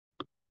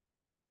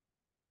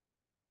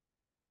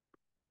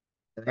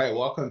All right,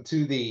 welcome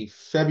to the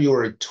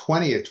February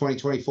 20th,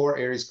 2024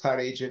 Aries Cloud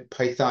Agent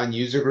Python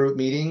User Group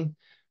meeting.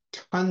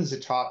 Tons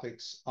of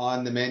topics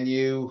on the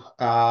menu.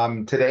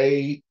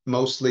 Today,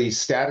 mostly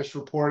status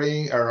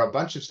reporting, or a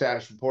bunch of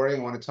status reporting.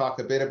 I want to talk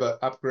a bit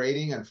about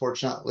upgrading.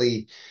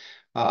 Unfortunately,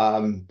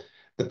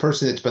 the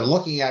person that's been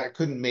looking at it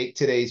couldn't make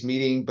today's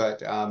meeting,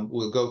 but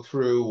we'll go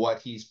through what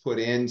he's put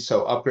in.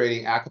 So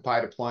upgrading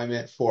ACA-Py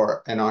deployment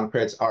for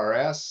AnonCreds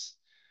RS.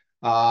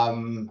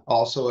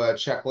 Also a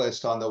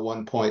checklist on the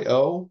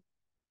 1.0.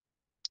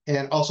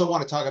 And also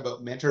want to talk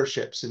about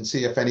mentorships and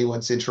see if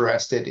anyone's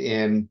interested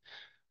in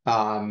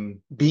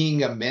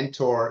being a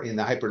mentor in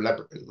the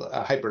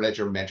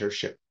Hyperledger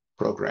mentorship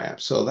program.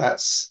 So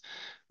that's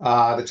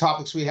the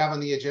topics we have on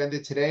the agenda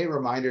today.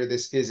 Reminder,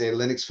 this is a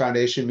Linux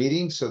Foundation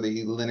meeting, so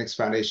the Linux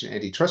Foundation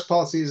antitrust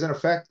policy is in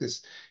effect.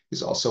 This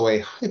is also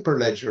a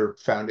Hyperledger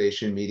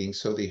Foundation meeting,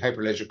 so the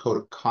Hyperledger Code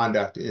of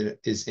Conduct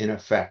is in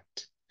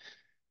effect.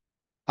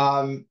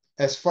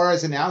 As far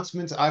as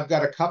announcements, I've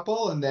got a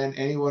couple, and then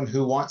anyone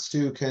who wants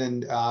to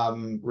can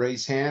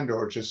raise hand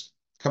or just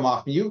come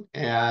off mute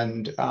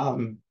and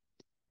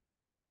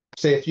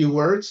say a few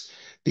words.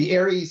 The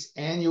Aries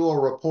annual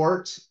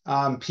report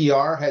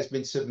PR has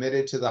been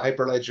submitted to the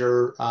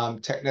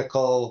Hyperledger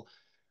Technical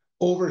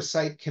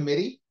Oversight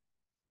Committee.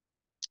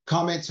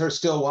 Comments are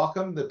still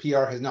welcome. The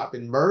PR has not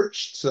been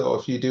merged, so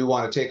if you do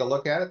want to take a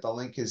look at it, the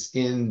link is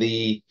in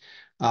the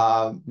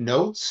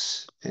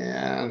notes,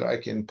 and I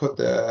can put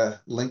the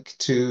link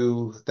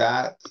to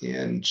that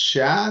in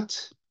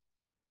chat.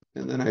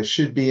 And then I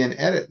should be in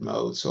edit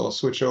mode, so I'll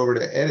switch over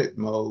to edit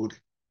mode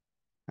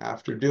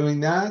after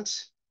doing that.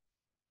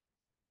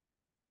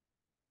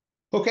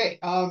 Okay,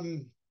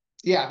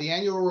 yeah, the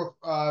annual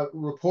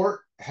report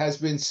has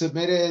been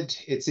submitted.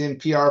 It's in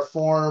PR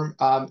form.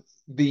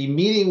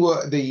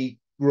 The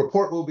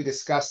report will be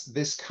discussed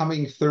this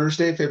coming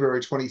Thursday, February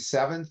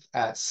 27th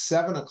at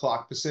 7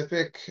 o'clock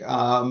Pacific,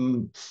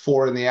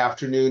 4 in the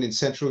afternoon in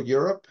Central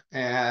Europe.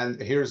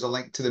 And here's a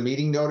link to the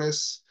meeting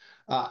notice.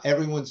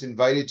 Everyone's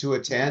invited to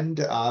attend.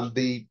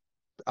 We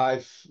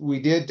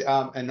did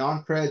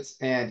AnonCreds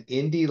and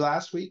Indy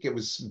last week. It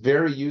was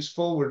very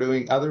useful. We're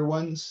doing other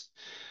ones.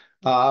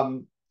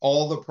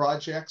 All the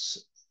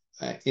projects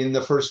in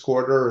the first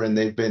quarter, and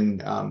they've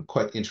been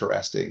quite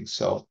interesting.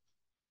 So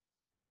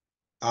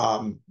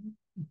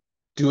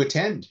do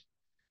attend.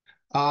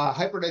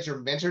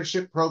 Hyperledger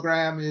Mentorship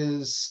Program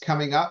is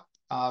coming up.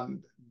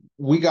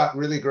 We got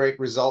really great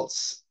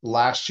results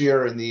last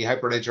year in the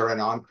Hyperledger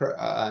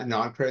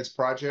AnonCreds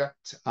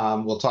project.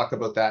 We'll talk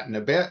about that in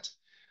a bit.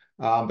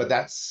 But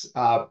that's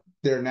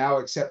they're now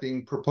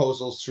accepting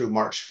proposals through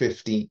March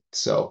 15th.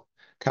 So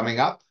coming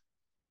up.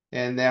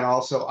 And then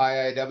also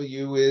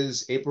IIW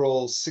is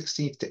April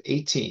 16th to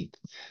 18th.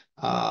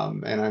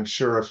 And I'm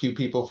sure a few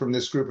people from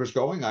this group is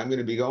going. I'm going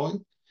to be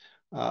going.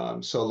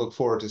 So look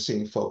forward to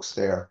seeing folks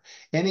there.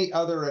 Any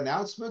other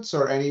announcements,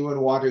 or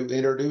anyone want to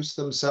introduce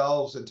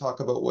themselves and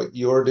talk about what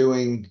you're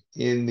doing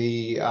in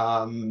the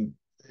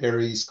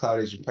Aries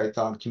Cloud Agent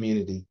Python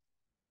community?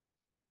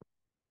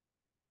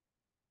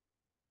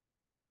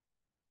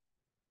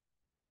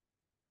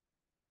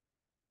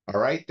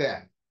 All right,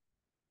 then.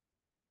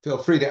 Feel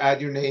free to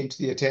add your name to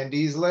the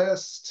attendees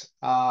list.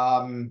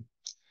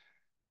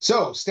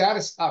 So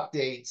status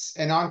updates,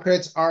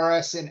 AnonCreds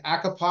RS and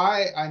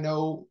ACA-Py. I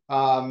know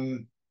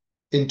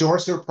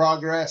endorser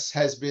progress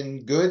has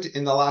been good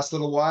in the last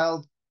little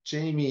while.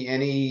 Jamie,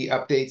 any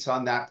updates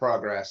on that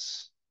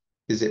progress?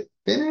 Is it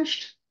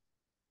finished?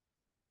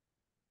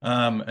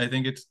 I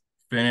think it's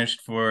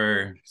finished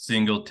for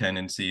single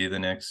tenancy. The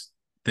next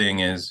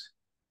thing is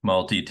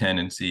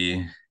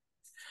multi-tenancy.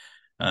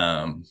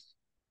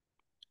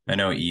 I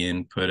know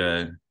Ian put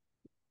a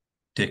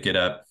ticket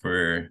up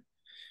for,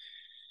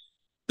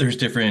 there's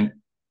different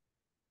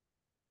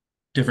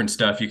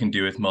stuff you can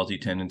do with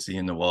multi-tenancy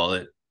in the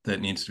wallet that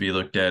needs to be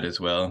looked at as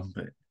well.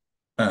 But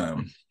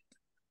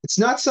it's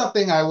not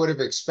something I would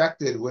have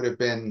expected would have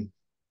been,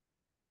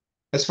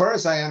 as far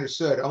as I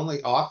understood,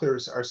 only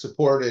authors are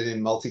supported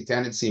in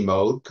multi-tenancy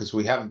mode, because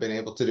we haven't been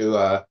able to do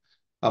a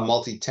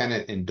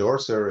multi-tenant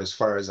endorser as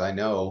far as I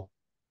know.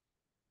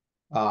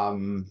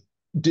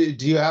 Do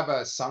you have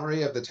a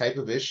summary of the type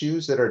of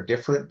issues that are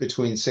different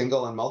between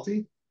single and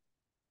multi?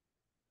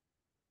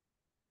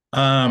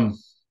 No.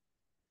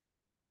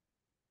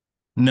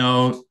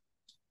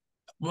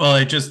 Well,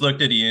 I just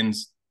looked at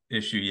Ian's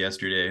issue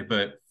yesterday,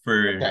 but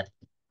for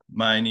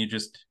mine, you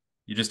just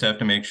have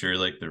to make sure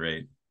like the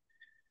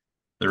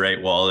right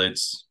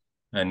wallet's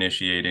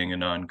initiating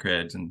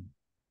AnonCreds and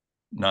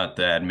not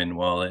the admin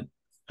wallet.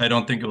 I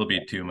don't think it will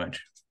be too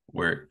much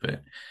work,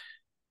 but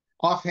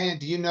offhand,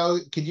 do you know,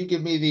 could you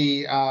give me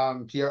the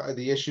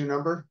issue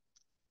number?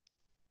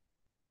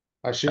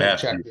 I should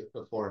have checked it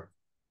before.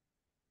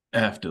 I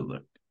have to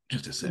look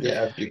just a second.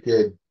 Yeah, if you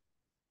could.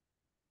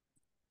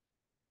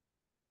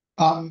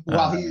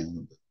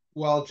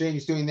 While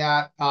Jamie's doing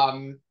that,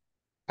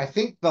 I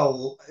think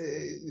we're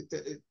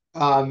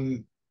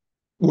going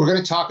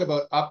to talk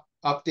about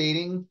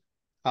updating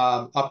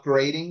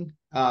upgrading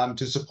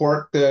to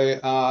support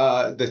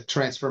the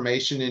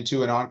transformation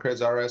into an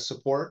AnonCreds RS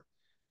support.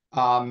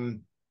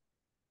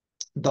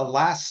 The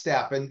last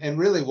step, and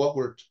really what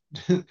we're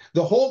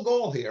the whole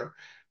goal here,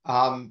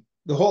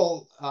 the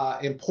whole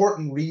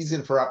important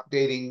reason for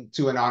updating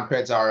to an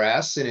AnonCreds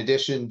RS, in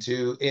addition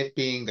to it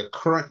being the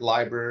current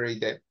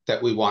library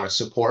that we want to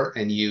support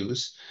and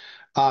use,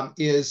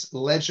 is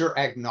Ledger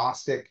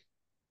Agnostic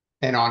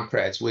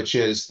AnonCreds, which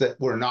is that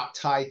we're not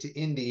tied to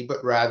Indy,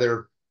 but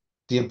rather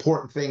the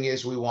important thing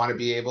is we want to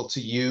be able to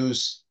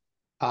use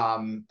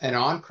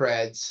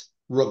AnonCreds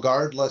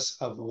regardless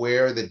of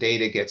where the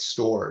data gets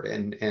stored.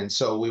 And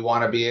so we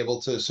want to be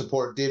able to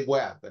support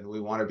DidWeb, and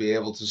we want to be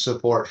able to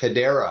support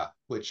Hedera,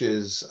 which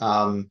is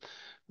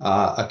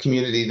a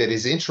community that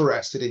is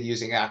interested in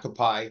using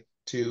ACA-Py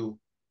to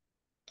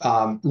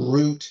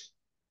root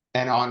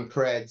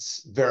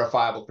AnonCreds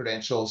verifiable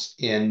credentials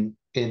in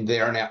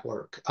their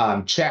network.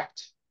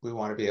 Checked, we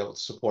want to be able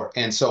to support,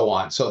 and so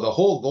on. So the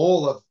whole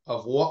goal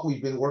of what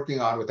we've been working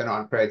on with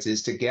AnonCreds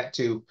is to get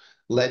to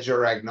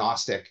Ledger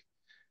Agnostic.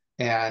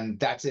 And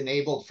that's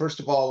enabled, first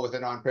of all, with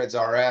AnonCreds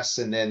RS,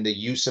 and then the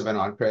use of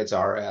AnonCreds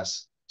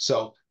RS.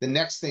 So the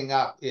next thing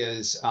up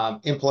is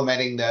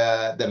implementing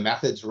the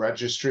methods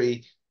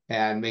registry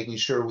and making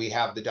sure we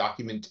have the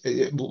document,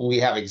 we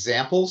have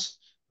examples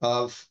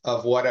of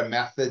what a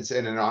methods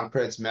and an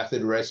AnonCreds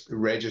method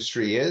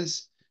registry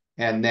is,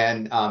 and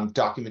then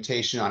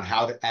documentation on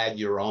how to add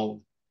your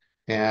own.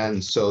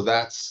 And so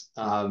that's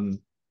I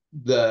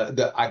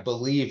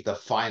believe the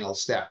final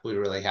step we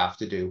really have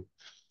to do.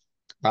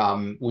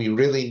 We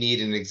really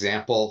need an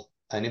example,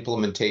 an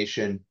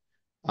implementation,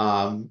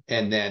 and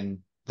then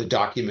the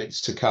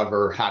documents to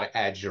cover how to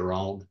add your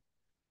own.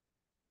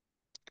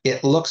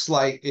 It looks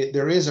like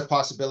there is a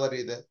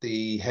possibility that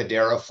the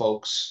Hedera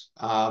folks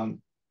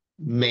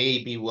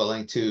may be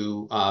willing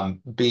to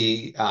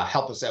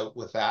help us out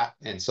with that.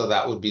 And so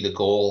that would be the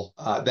goal.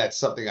 That's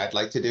something I'd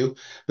like to do.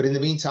 But in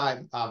the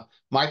meantime,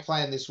 my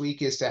plan this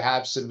week is to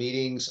have some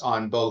meetings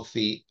on both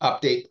the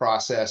update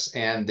process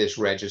and this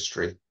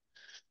registry.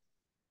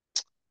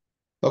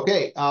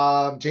 Okay,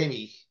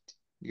 Jamie,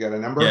 you got a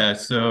number? Yeah,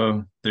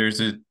 so there's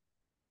a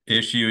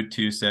issue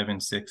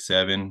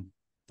 2767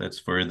 that's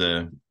for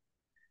the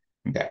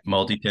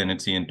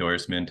multi-tenancy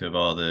endorsement of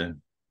all the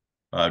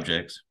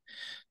objects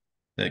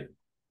that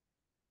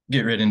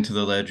get read into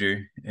the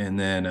ledger. And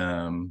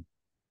then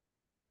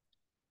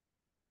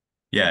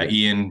yeah,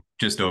 Ian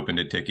just opened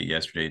a ticket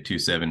yesterday,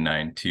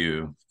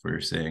 2792, for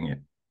saying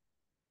it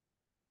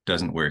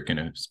doesn't work in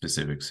a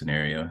specific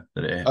scenario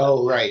that I had.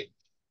 Oh, right.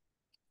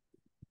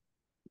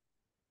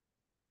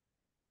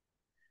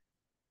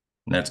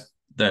 And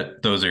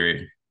those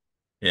are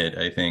it,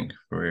 I think,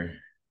 for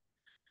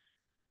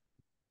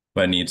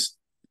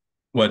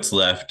what's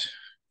left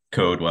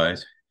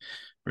code-wise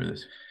for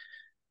this.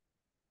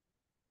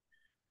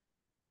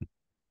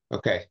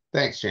 Okay,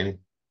 thanks, Jamie.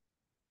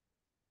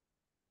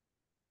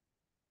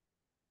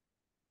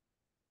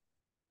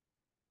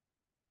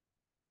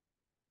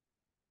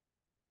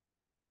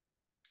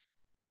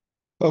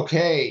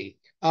 Okay,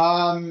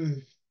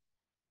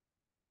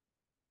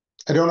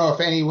 I don't know if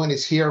anyone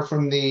is here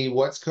from the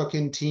What's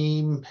Cooking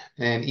team,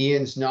 and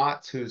Ian's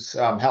not, who's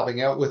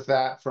helping out with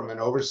that from an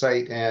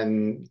oversight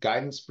and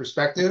guidance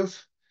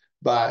perspective.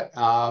 But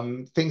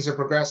things are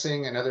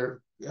progressing.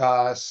 Another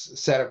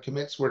set of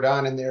commits were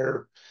done, and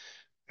they're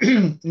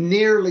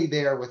nearly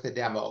there with the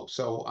demo.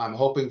 So I'm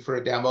hoping for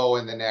a demo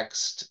in the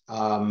next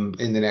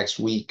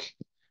week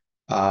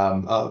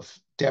of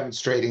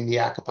demonstrating the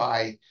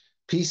ACA-Py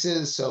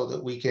pieces, so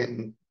that we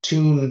can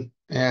tune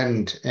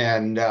and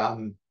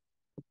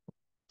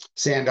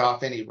sand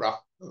off any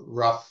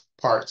rough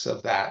parts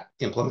of that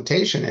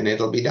implementation, and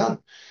it'll be done.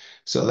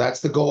 So that's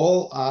the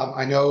goal.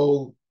 I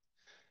know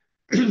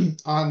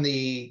on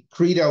the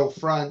Credo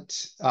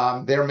front,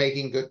 they're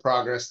making good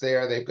progress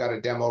there. They've got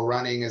a demo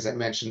running, as I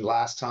mentioned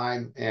last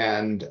time,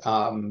 and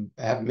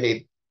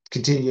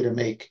continue to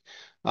make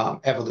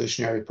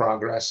evolutionary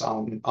progress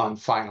on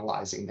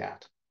finalizing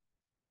that.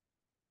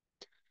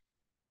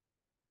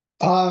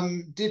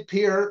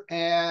 DidPeer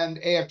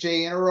and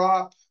AFJ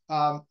Interop,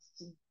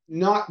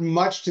 not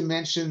much to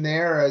mention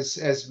there.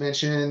 As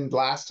mentioned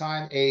last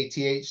time,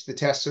 AATH, the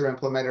tester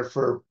implementer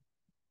for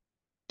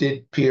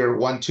DidPeer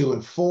 1, 2,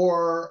 and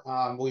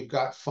 4. We've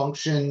got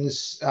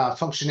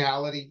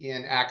functionality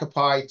in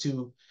ACA-Py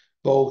to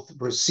both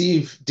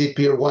receive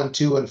DidPeer 1,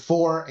 2, and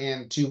 4,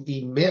 and to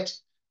emit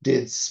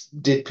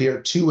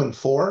DidPeer 2 and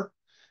 4.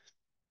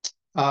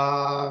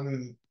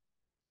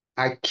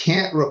 I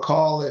can't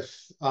recall if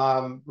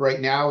right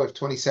now if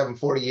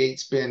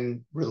 2748's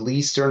been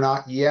released or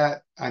not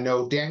yet. I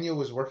know Daniel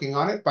was working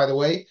on it. By the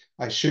way,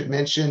 I should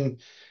mention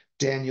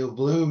Daniel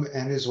Bloom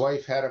and his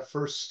wife had a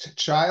first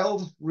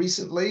child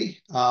recently.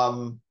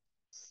 I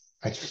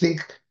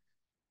think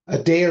a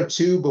day or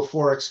two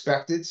before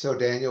expected. So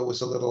Daniel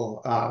was a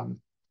little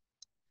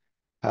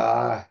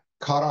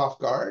caught off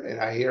guard, and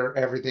I hear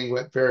everything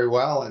went very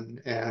well,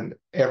 and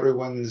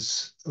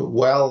everyone's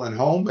well and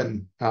home,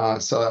 and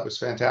so that was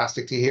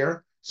fantastic to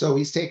hear. So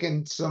he's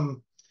taken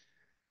some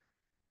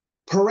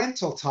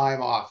parental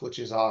time off, which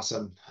is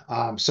awesome.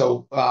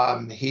 So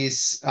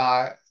he's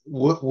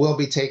we'll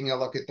be taking a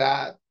look at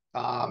that.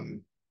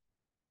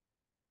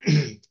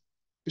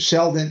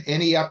 Sheldon,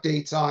 any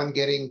updates on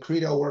getting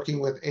Credo working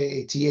with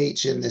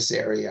AATH in this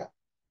area?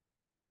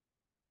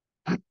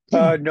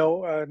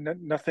 No,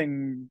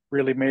 nothing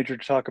really major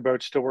to talk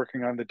about. Still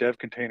working on the dev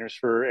containers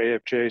for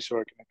AFJ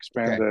so I can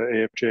expand Okay.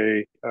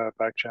 the AFJ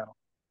back channel.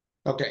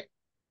 Okay.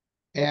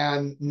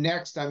 And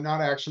next, I'm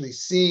not actually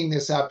seeing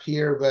this up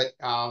here, but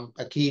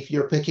Akeef,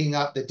 you're picking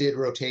up the did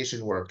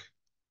rotation work.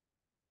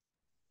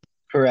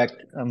 Correct.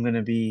 I'm going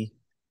to be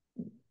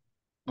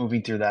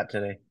moving through that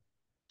today.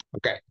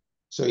 Okay.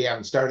 So you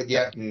haven't started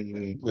yet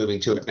and moving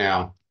to it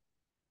now.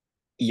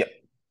 Yep.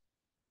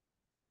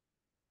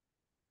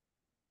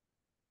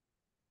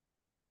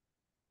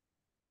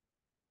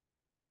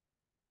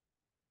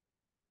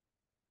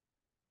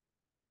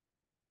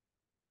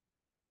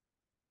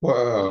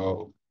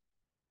 Whoa.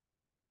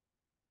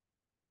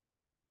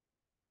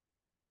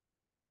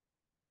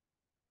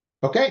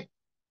 Okay.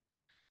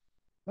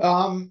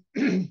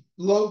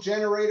 Load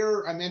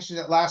generator, I mentioned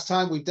it last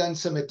time. We've done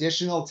some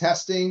additional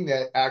testing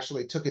that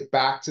actually took it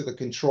back to the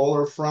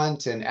controller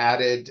front and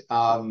added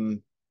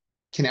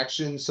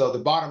connections. So the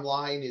bottom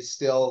line is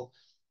still,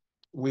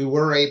 we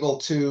were able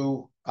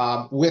to,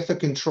 with the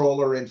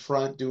controller in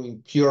front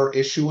doing pure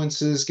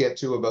issuances, get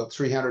to about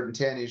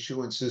 310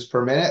 issuances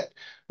per minute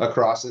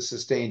across a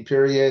sustained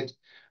period.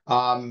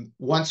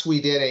 Once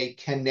we did a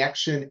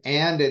connection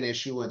and an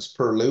issuance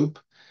per loop,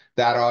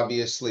 that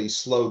obviously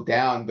slowed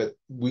down, but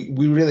we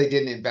really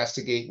didn't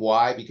investigate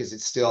why, because it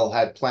still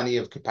had plenty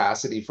of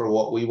capacity for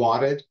what we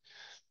wanted.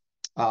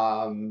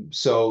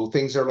 So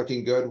things are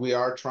looking good. We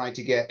are trying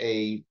to get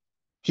a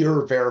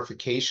pure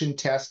verification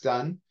test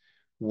done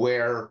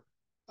where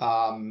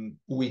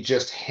we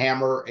just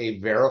hammer a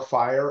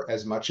verifier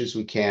as much as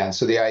we can.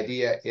 So the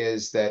idea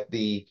is that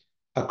the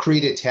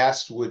accreta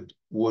test would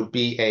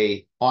be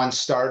a on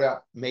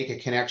startup, make a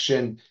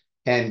connection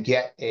and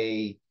get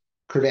a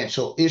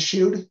credential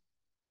issued.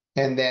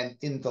 And then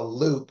in the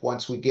loop,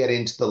 once we get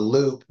into the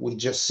loop, we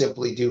just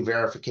simply do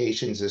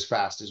verifications as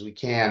fast as we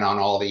can on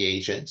all the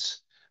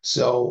agents.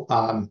 So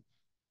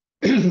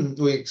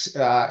we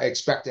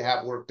expect to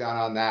have work done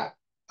on that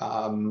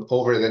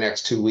over the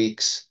next 2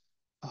 weeks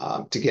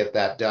to get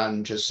that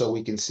done, just so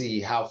we can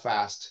see how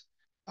fast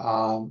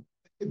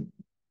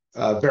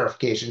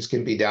verifications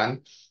can be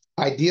done.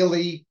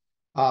 Ideally,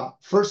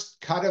 first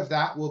cut of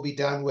that will be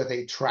done with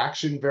a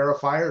traction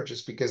verifier,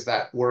 just because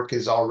that work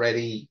is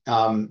already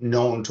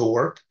known to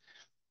work.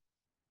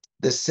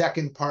 The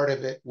second part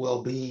of it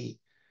will be,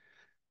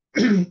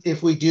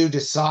 if we do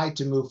decide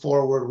to move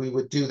forward, we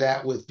would do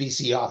that with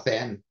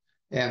VCAuthn.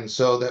 And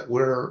so that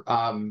we're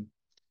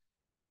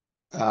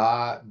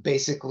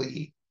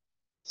basically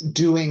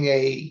doing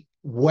a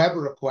web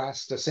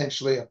request,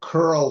 essentially a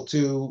curl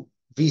to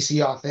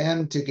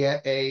VCAuthn to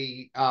get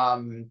a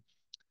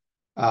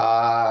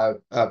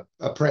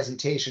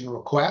presentation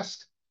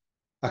request,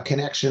 a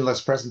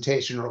connectionless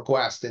presentation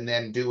request, and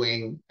then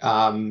doing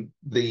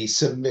the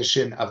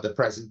submission of the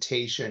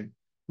presentation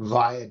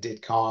via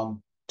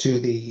DITCOM to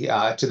the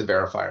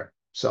verifier.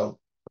 So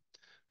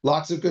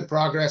lots of good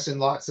progress and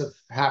lots of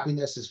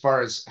happiness as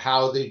far as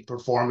how the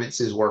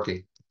performance is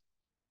working.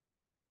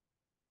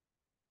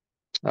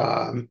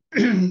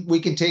 We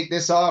can take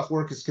this off.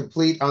 Work is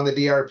complete on the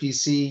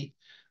DRPC.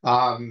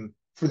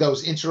 For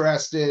those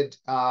interested,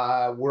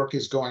 work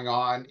is going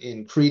on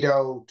in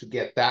Credo to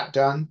get that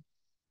done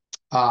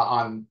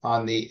on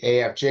the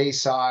AFJ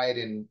side,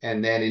 and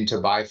then into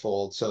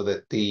bifold, so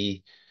that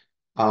the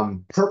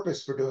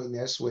purpose for doing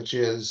this, which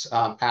is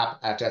app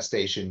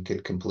attestation,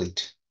 could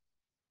complete.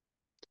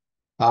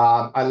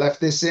 I left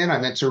this in. I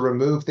meant to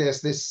remove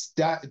this. This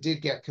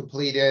did get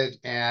completed,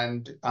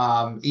 and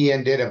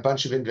Ian did a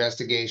bunch of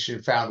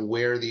investigation, found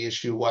where the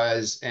issue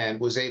was, and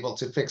was able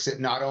to fix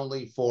it not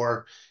only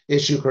for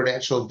issue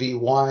credential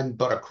V1,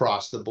 but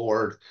across the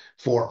board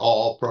for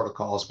all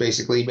protocols.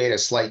 Basically made a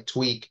slight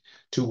tweak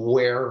to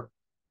where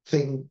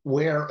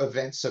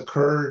events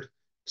occurred,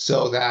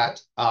 so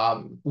that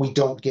we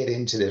don't get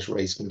into this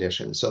race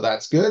condition. So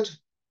that's good.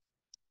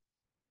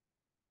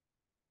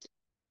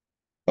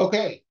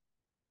 Okay.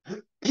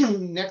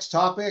 Next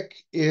topic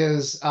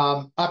is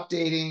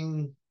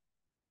updating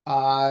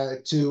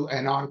to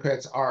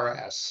AnonCreds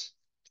RS.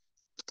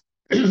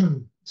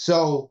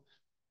 So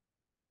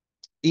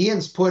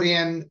Ian's put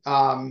in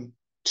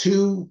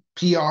 2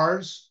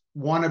 PRs,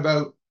 one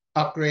about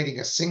upgrading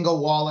a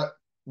single wallet,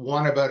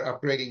 one about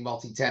upgrading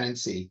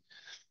multi-tenancy.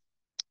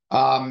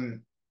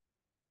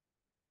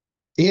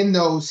 In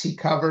those, he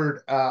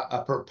covered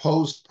a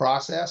proposed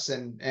process,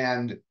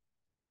 and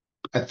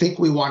I think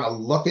we want to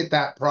look at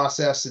that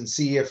process and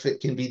see if it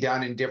can be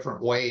done in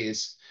different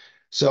ways.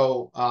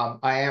 So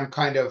I am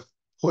kind of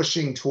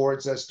pushing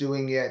towards us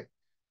doing it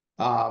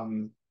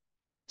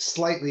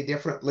slightly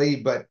differently,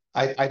 but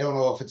I don't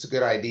know if it's a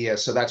good idea.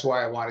 So that's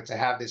why I wanted to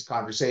have this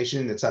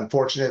conversation. It's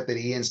unfortunate that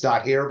Ian's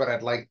not here, but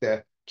I'd like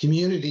the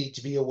community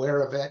to be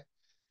aware of it.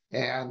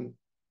 And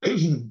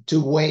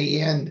to weigh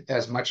in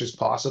as much as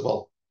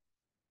possible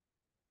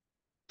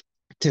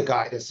to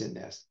guide us in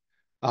this.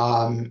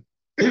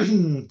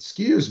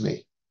 Excuse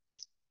me.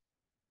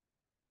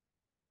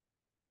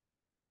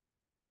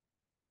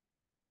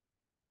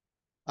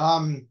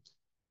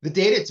 The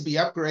data to be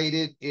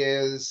upgraded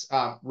is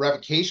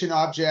revocation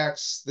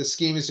objects, the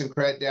schemas and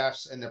cred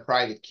defs, and the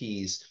private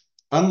keys.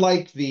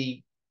 Unlike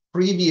the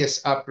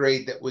previous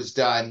upgrade that was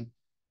done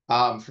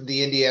from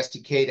the Indy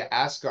SDK to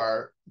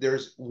ASCAR,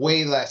 there's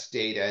way less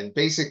data. And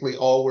basically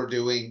all we're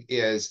doing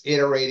is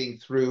iterating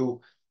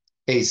through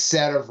a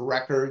set of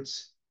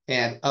records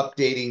and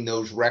updating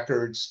those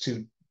records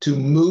to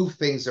move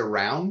things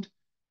around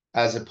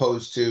as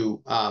opposed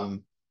to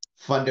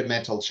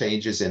fundamental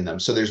changes in them.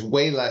 So there's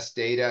way less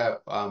data,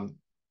 a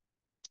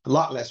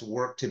lot less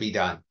work to be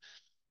done.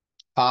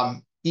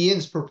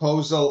 Ian's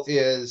proposal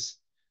is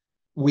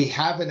we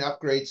have an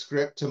upgrade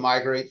script to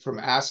migrate from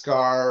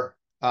ASCAR,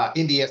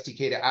 Indy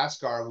SDK to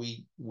ASCAR.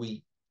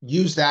 We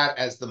use that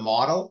as the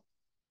model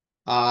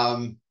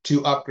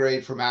to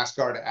upgrade from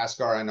ASCAR to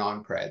ASCAR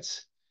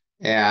AnonCreds.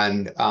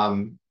 And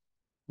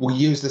we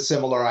use the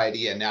similar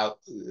idea. Now,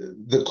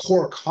 the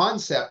core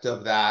concept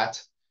of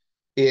that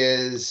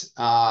is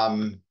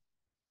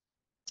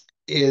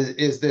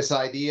this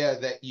idea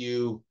that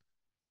you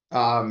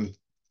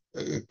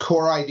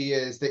core idea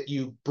is that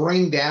you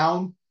bring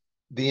down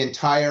the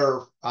entire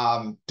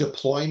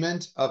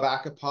deployment of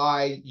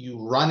ACA-Py, you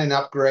run an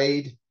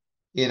upgrade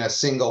in a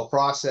single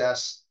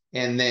process,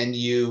 and then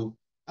you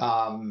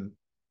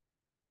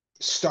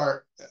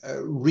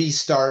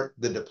restart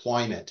the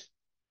deployment.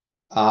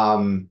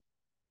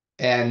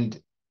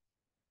 And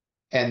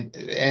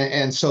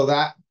so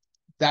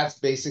that's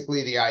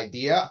basically the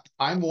idea.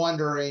 I'm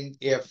wondering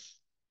if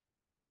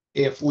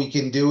we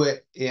can do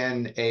it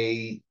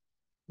in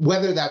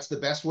whether that's the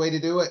best way to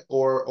do it,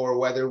 or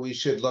whether we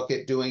should look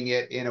at doing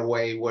it in a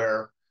way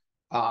where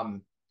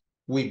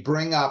we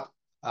bring up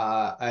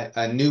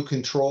a new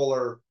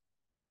controller,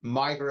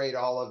 migrate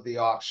all of the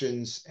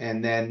options,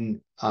 and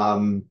then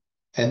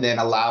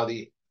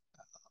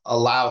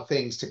allow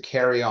things to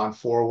carry on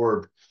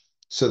forward,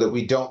 so that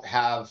we don't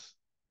have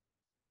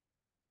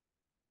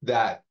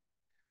that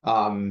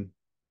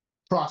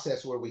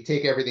process where we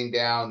take everything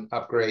down,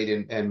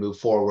 upgrade, and move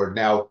forward.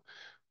 Now,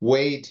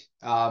 Wade,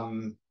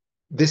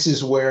 this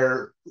is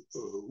where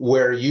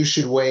you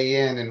should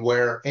weigh in, and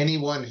where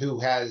anyone who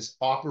has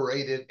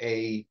operated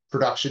a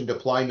production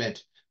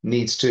deployment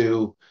needs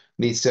to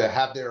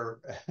have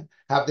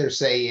their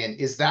say in.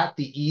 Is that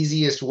the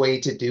easiest way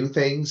to do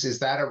things? Is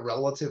that a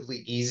relatively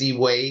easy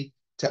way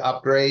to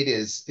upgrade?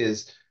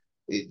 It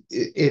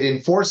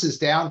enforces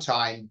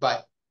downtime,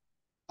 but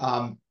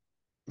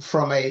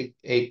from a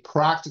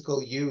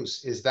practical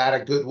use, is that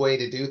a good way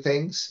to do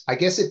things? I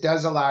guess it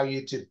does allow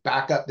you to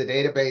back up the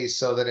database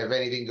so that if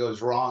anything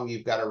goes wrong,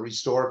 you've got a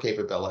restore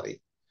capability.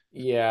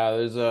 Yeah,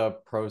 there's a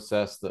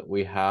process that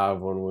we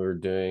have when we're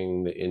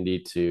doing the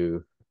Indy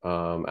to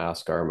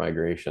ASCAR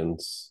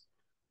migrations.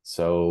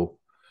 So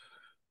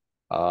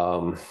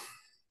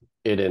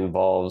it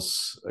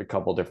involves a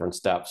couple different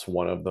steps.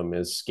 One of them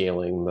is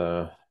scaling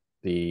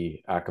the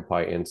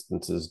ACA-Py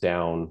instances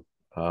down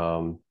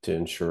to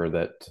ensure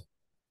that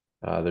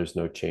there's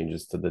no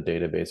changes to the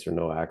database or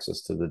no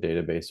access to the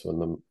database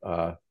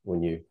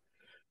when you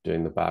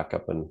doing the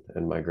backup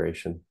and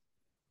migration.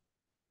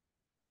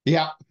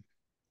 Yeah.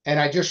 And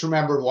I just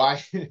remembered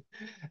why,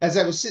 as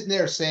I was sitting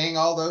there saying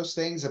all those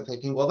things, I'm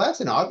thinking, well, that's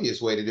an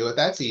obvious way to do it.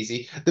 That's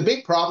easy. The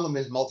big problem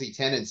is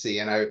multi-tenancy.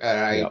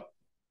 Yep.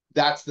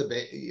 That's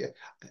in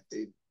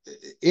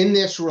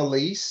this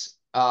release,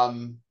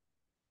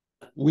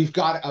 we've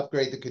got to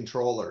upgrade the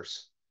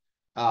controllers.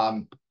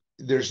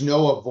 There's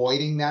no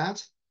avoiding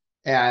that.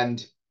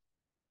 And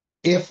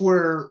if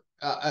we're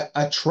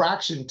a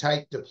traction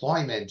type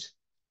deployment,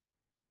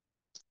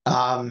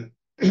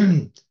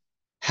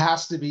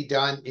 has to be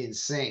done in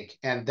sync,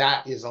 and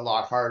that is a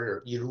lot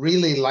harder. You'd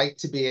really like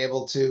to be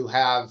able to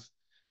have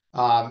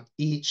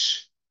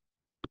each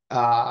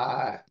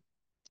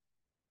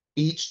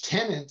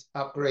tenant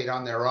upgrade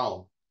on their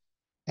own.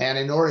 And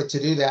in order to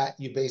do that,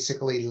 you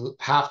basically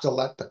have to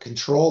let the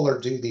controller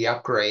do the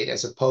upgrade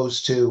as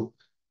opposed to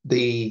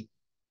the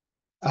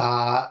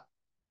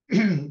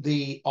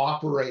the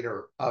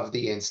operator of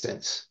the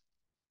instance.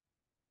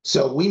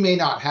 So we may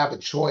not have a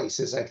choice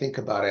as I think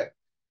about it.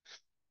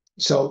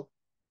 So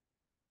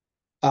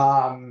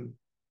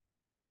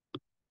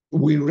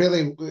we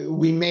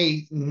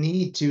may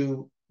need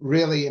to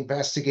really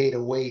investigate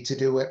a way to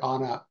do it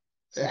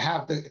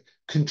have the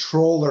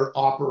controller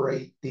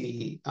operate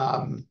the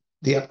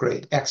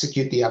upgrade,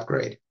 execute the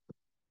upgrade.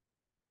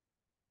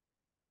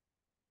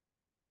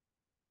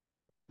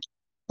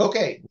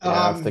 Okay.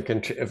 Yeah,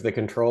 if the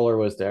controller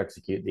was to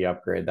execute the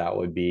upgrade, that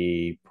would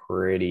be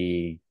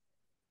pretty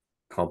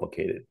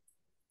complicated.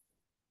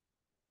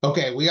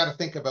 Okay, we got to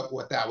think about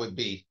what that would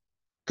be,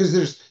 because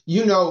there's,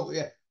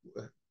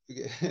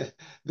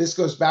 this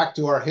goes back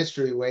to our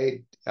history,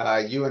 Wade.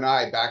 You and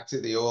I, back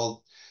to the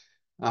old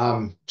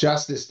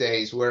justice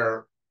days,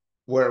 where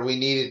where we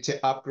needed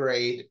to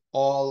upgrade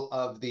all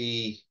of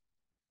the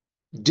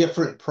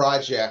different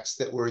projects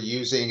that were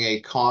using a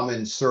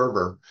common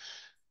server,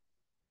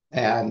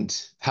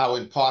 and how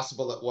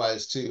impossible it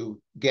was to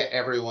get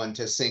everyone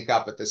to sync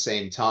up at the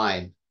same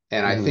time.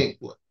 And I think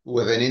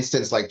with an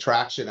instance like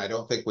Traction, I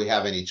don't think we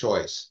have any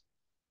choice.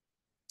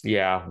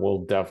 Yeah,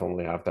 we'll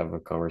definitely have to have a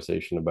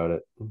conversation about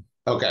it.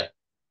 Okay.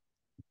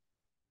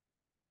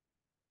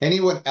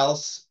 Anyone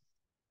else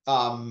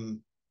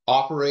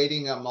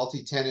operating a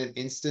multi-tenant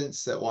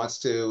instance that wants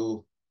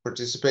to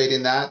participate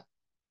in that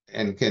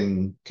and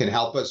can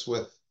help us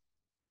with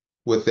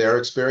their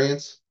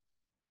experience?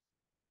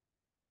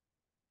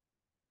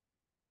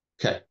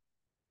 Okay.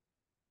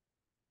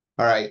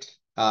 All right.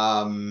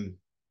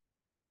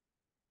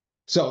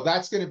 So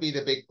that's going to be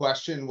the big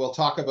question. We'll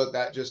talk about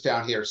that just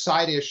down here.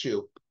 Side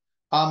issue.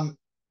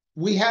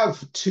 We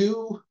have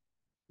two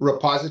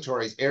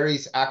repositories,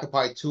 Aries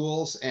ACA-Py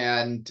tools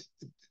and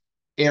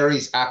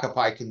Aries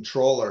ACA-Py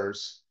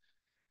controllers.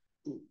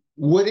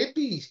 What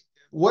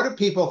do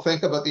people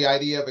think about the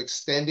idea of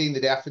extending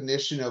the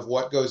definition of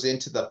what goes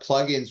into the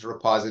plugins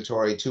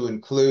repository to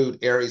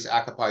include Aries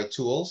ACA-Py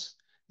tools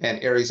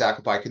and Aries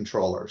ACA-Py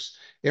controllers?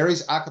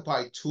 Aries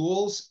ACA-Py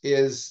tools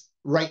is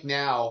right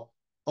now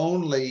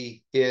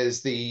only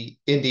is the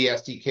Indy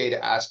SDK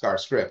to ASCAR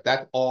script.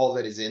 That's all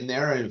that is in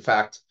there. And in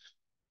fact,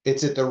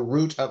 it's at the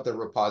root of the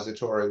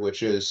repository,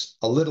 which is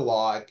a little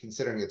odd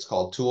considering it's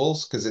called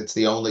tools, because it's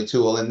the only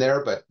tool in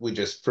there, but we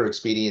just, for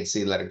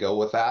expediency, let it go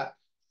with that.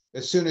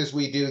 As soon as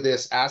we do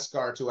this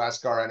ASCAR to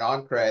ASCAR and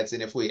AnonCreds,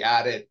 and if we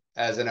add it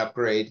as an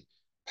upgrade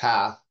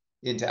path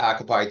into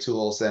ACA-Py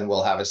tools, then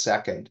we'll have a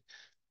second.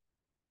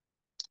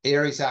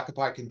 Aries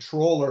ACA-Py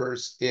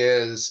controllers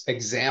is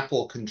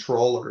example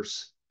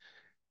controllers.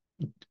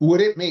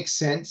 Would it make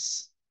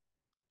sense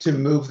to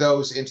move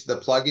those into the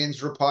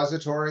plugins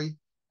repository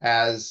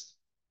as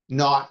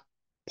not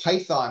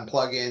Python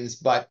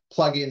plugins, but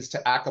plugins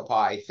to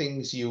ACA-Py,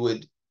 things you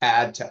would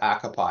add to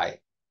ACA-Py?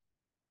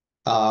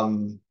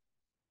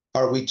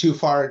 Are we too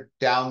far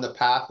down the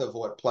path of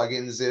what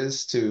plugins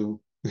is to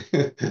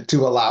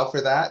to allow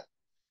for that?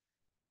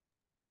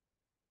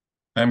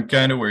 I'm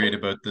kind of worried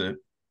about the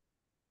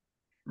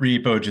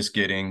repo just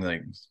getting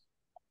like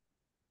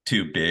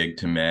too big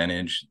to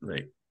manage.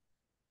 Like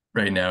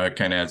right now it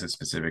kind of has a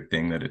specific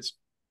thing that it's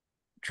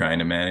trying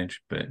to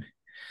manage, but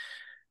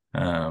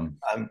I'll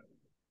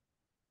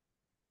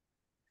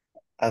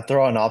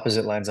throw an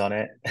opposite lens on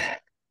it.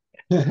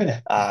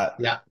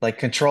 Yeah. Like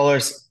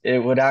controllers,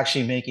 it would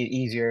actually make it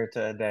easier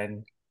to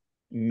then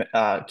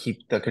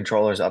keep the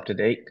controllers up to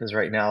date, because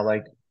right now,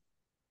 like,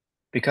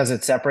 because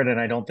it's separate and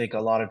I don't think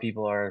a lot of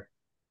people are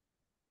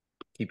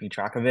keeping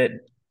track of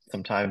it,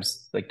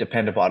 sometimes like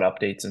depend upon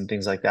updates and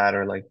things like that,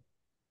 or like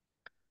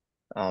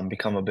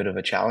become a bit of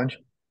a challenge.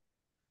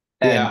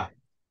 Yeah. And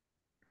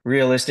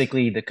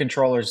realistically, the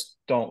controllers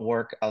don't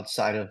work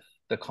outside of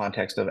the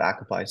context of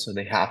ACA-Py, so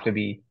they have to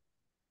be,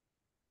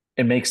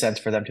 it makes sense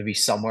for them to be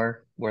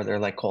somewhere where they're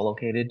like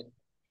co-located,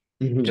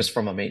 just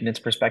from a maintenance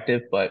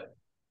perspective. But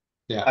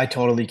Yeah. I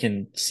totally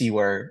can see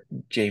where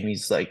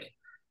Jamie's like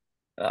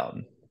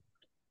coming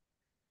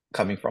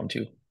from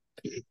too.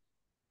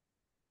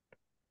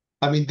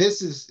 I mean,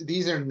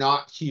 these are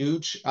not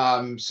huge.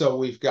 So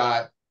we've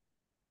got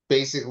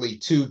basically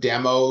two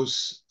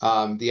demos.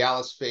 The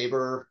Alice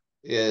Faber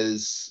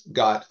is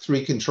got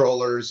 3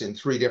 controllers in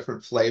 3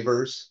 different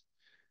flavors.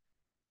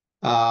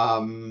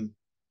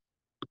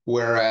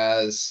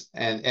 Whereas,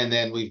 and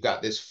then we've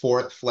got this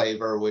 4th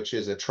flavor, which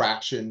is a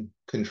traction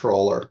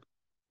controller.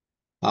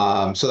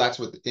 So that's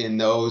within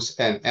those.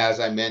 And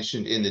as I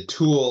mentioned in the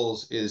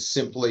tools is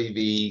simply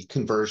the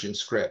conversion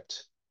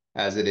script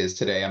as it is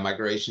today, a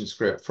migration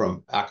script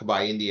from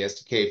ACA-Py Indy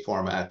SDK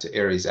format to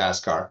Aries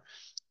ASCAR.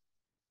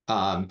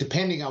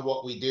 Depending on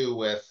what we do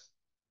with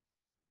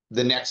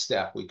the next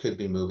step, we could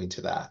be moving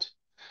to that.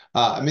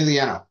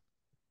 Emiliano.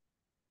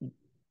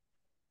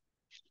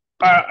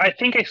 I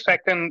think I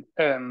second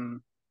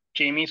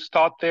Jamie's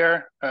thought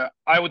there.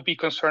 I would be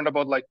concerned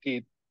about like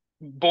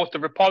both the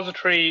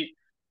repository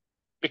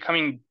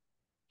becoming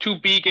too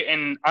big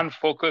and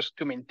unfocused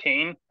to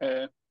maintain,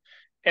 and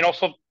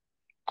also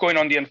going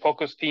on the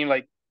unfocused theme,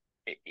 like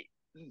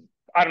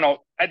I don't know,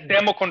 a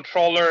demo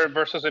controller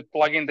versus a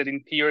plugin that in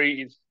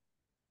theory is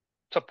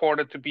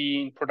supported to be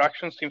in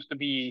production seems to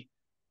be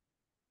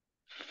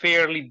a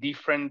fairly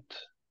different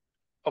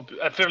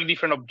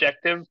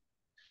objective.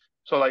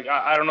 So like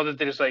I don't know that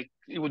there's like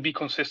it would be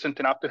consistent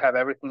enough to have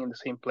everything in the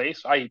same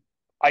place. I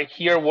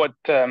hear what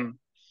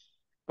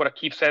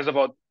Akeem says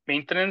about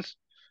maintenance,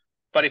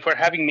 but if we're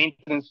having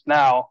maintenance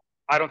now,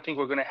 I don't think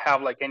we're going to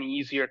have like any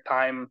easier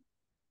time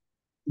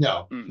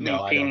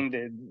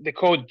maintaining the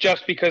code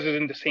just because it's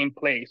in the same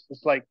place.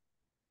 It's like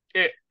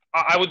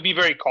I would be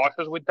very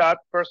cautious with that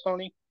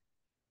personally.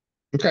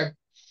 Okay.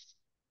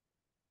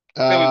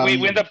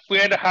 We end up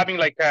having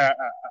like a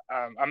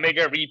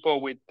mega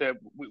repo with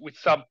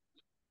sub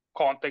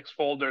context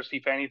folders,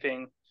 if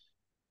anything,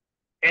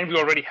 and we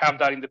already have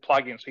that in the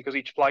plugins because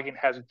each plugin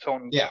has its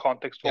own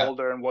context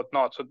folder and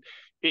whatnot. So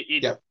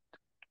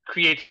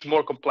creates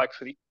more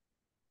complexity.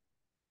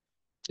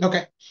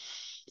 Okay.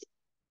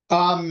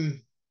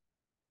 Something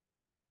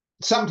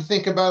to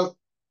think about,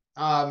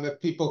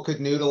 if people could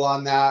noodle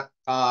on that.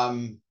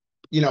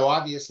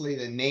 Obviously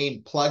the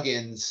name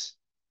plugins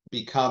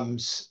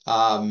becomes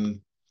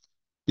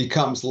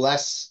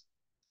less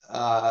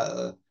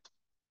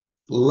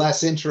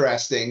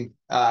interesting.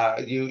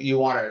 You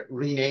want to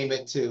rename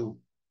it to,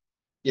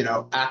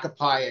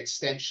 ACA-Py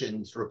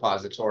extensions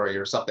repository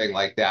or something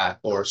like that,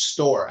 or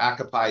store,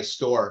 ACA-Py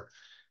store,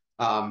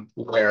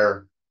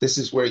 where this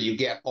is where you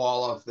get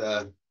all of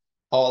the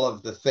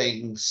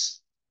things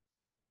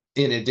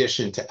in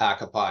addition to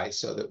ACA-Py,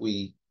 so that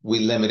we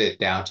limit it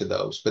down to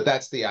those. But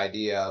that's the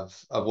idea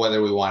of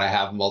whether we want to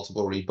have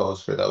multiple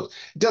repos for those.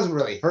 It doesn't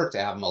really hurt to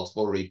have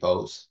multiple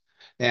repos,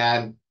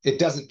 and it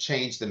doesn't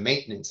change the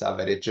maintenance of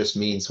it. It just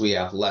means we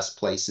have less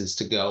places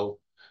to go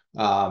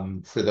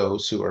for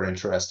those who are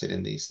interested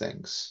in these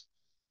things.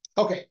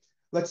 Okay,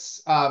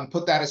 let's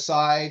put that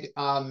aside.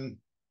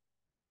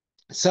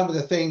 Some of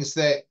the things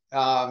that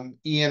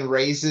Ian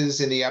raises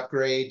in the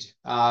upgrade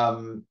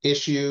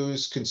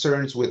issues,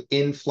 concerns with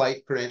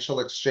in-flight credential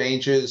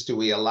exchanges. Do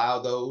we allow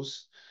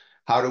those?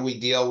 How do we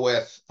deal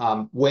with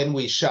when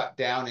we shut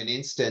down an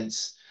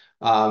instance,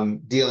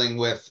 dealing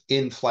with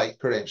in-flight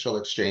credential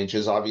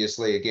exchanges?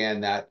 Obviously,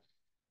 again, that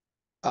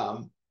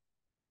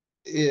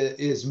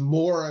is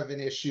more of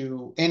an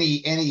issue.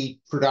 Any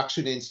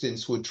production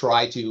instance would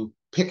try to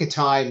pick a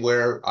time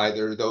where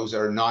either those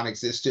are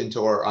non-existent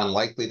or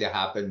unlikely to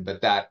happen,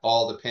 but that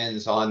all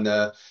depends on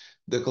the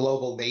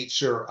global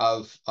nature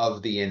of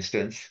the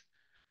instance.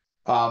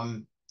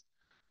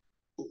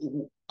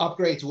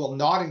 Upgrades will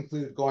not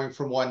include going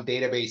from one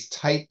database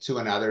type to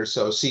another,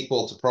 so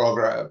SQL to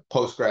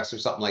Postgres or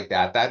something like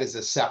that. That is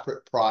a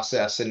separate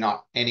process and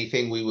not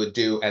anything we would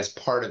do as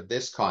part of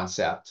this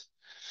concept.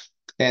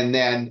 And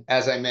then,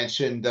 as I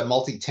mentioned, the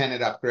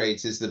multi-tenant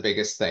upgrades is the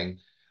biggest thing.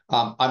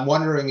 I'm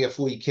wondering if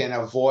we can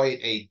avoid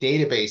a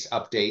database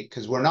update,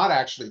 because we're not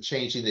actually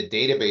changing the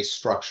database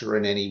structure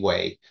in any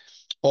way.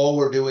 All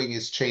we're doing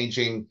is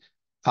changing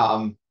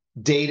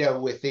data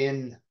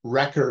within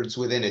records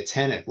within a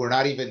tenant. We're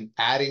not even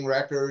adding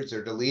records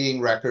or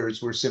deleting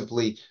records. We're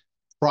simply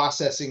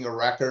processing a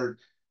record,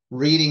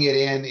 reading it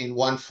in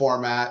one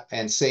format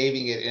and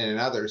saving it in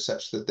another,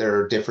 such that there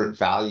are different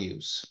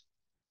values.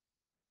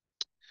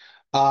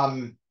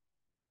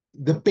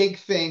 The big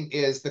thing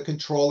is the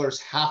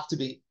controllers have to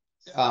be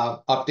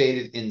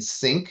updated in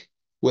sync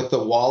with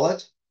the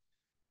wallet.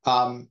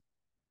 Ian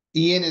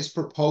is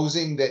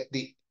proposing that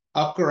the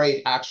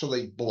upgrade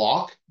actually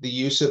block the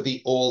use of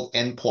the old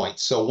endpoints.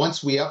 So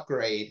once we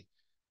upgrade,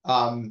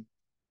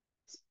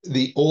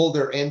 the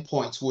older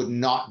endpoints would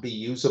not be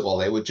usable.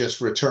 They would just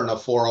return a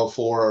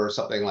 404 or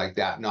something like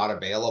that, not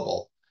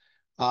available.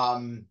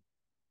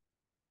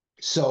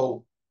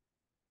 So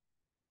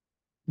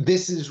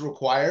this is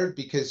required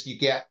because you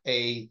get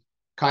a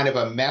kind of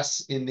a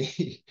mess in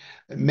the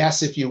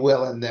mess, if you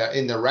will,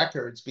 in the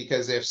records,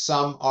 because if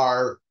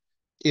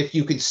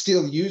you can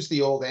still use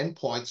the old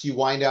endpoints, you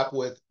wind up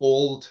with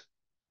old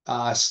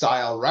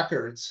style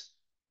records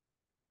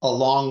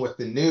along with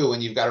the new,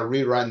 and you've got to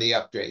rerun the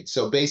upgrade.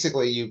 So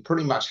basically, you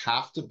pretty much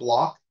have to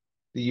block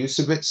the use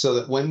of it, so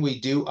that when we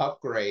do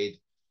upgrade,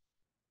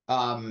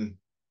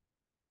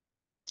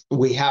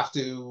 we have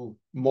to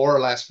more or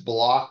less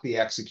block the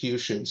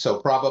execution. So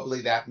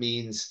probably that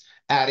means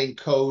adding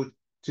code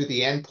to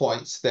the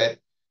endpoints that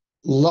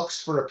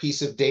looks for a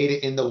piece of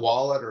data in the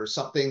wallet or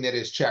something that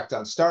is checked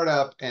on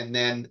startup and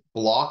then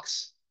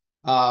blocks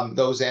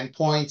those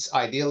endpoints.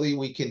 Ideally,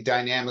 we can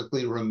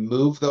dynamically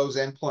remove those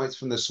endpoints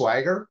from the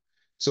Swagger,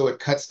 so it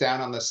cuts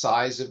down on the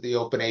size of the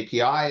open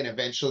API, and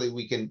eventually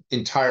we can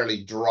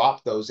entirely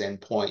drop those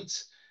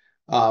endpoints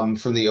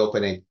from the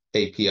open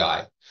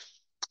API.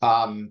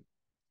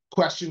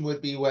 Question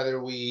would be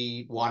whether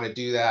we want to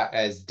do that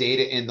as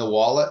data in the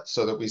wallet,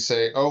 so that we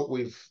say, oh,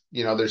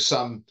 there's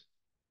some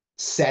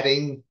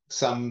setting,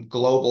 some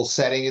global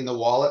setting in the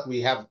wallet. We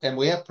have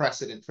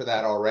precedent for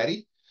that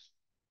already,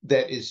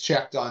 that is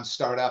checked on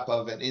startup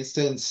of an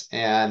instance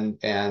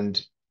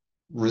and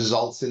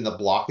results in the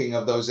blocking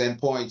of those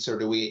endpoints, or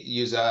do we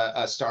use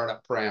a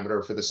startup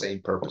parameter for the same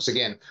purpose?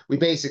 Again, we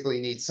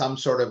basically need some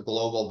sort of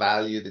global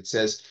value that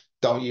says,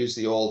 don't use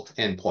the old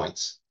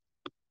endpoints.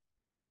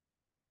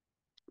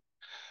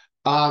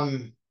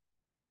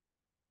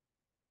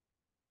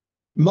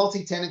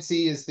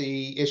 Multi-tenancy is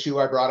the issue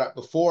I brought up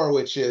before,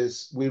 which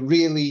is we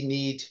really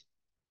need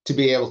to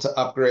be able to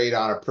upgrade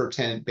on a per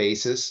tenant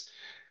basis.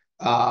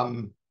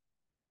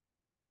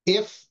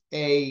 If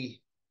there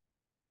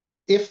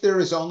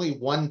is only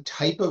one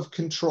type of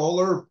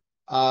controller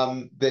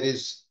that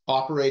is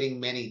operating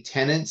many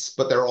tenants,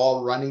 but they're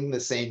all running the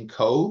same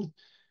code,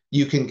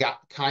 you can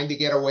kind of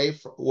get away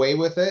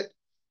with it.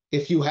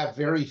 If you have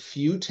very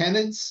few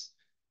tenants,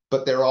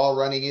 but they're all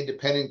running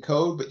independent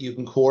code, but you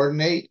can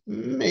coordinate,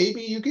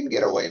 maybe you can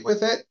get away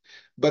with it.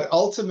 But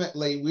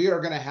ultimately, we are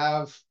going to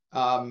have,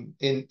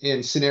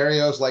 in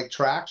scenarios like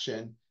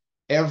traction,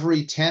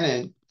 every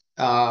tenant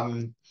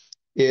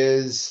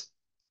is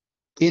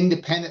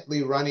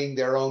independently running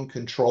their own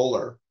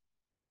controller.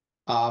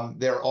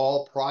 They're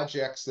all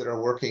projects that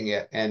are working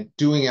it, and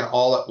doing it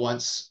all at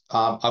once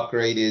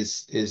upgrade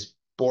is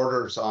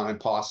borders on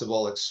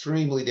impossible,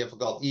 extremely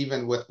difficult.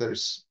 Even with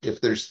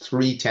if there's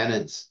 3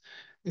 tenants,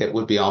 it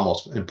would be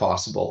almost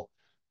impossible.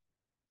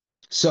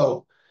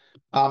 So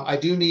I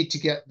do need to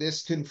get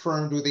this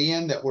confirmed with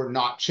Ian that we're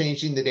not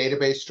changing the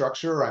database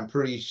structure. I'm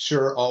pretty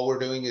sure all we're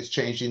doing is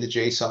changing the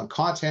JSON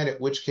content, at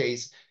which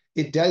case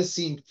it does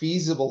seem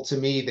feasible to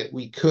me that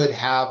we could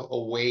have a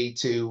way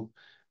to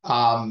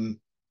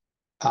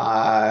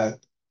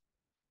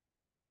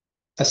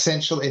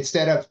essentially,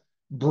 instead of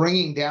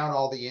bringing down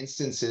all the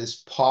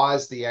instances,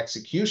 pause the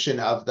execution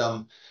of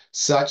them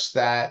such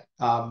that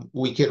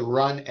we could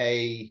run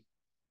a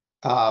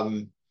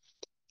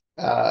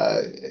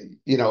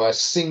a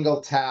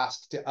single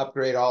task to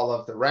upgrade all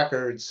of the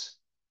records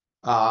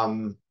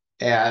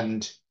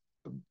and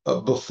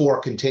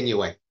before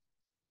continuing.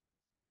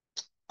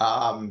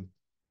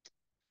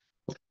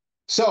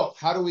 So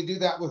how do we do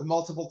that with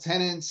multiple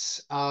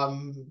tenants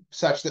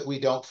such that we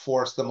don't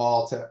force them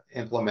all to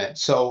implement?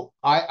 So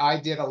I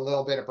did a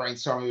little bit of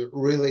brainstorming,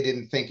 really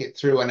didn't think it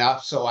through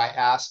enough. So I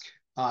asked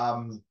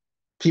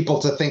people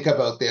to think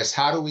about this.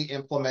 How do we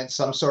implement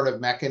some sort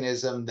of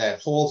mechanism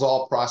that holds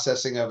all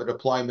processing of a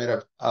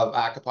deployment of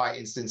ACA-Py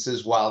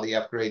instances while the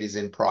upgrade is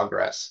in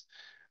progress?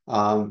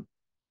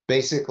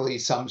 Basically,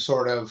 some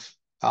sort of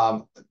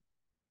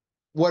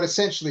what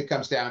essentially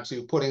comes down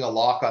to putting a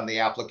lock on the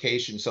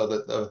application so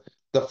that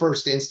the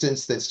first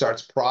instance that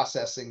starts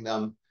processing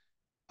them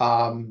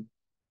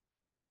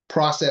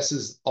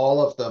processes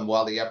all of them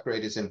while the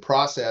upgrade is in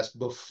process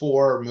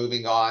before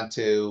moving on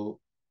to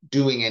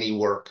doing any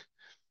work.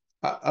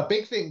 A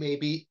big thing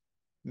maybe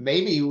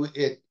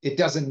it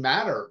doesn't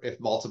matter if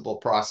multiple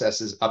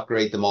processes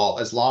upgrade them all,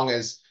 as long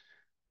as,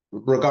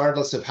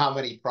 regardless of how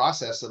many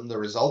process them, the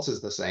result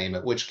is the same,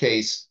 at which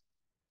case,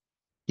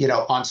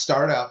 on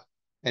startup,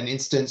 an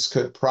instance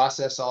could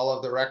process all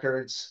of the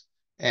records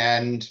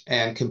and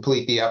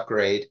complete the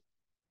upgrade.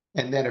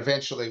 And then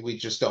eventually we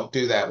just don't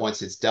do that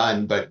once it's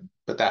done, but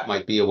that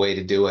might be a way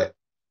to do it.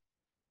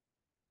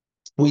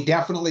 We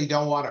definitely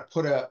don't want to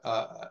put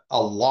a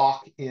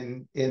lock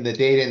in the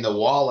data in the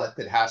wallet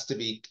that has to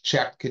be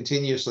checked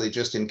continuously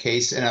just in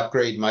case an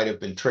upgrade might have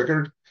been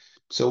triggered.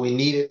 So we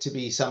need it to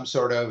be some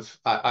sort of,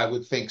 I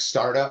would think,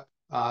 startup,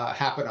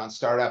 happen on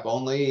startup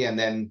only, and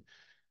then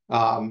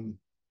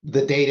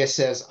the data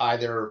says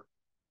either,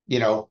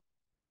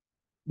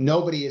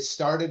 nobody has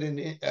started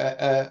an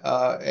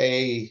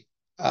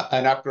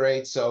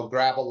upgrade, so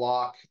grab a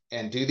lock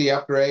and do the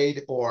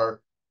upgrade,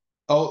 or,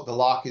 oh, the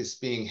lock is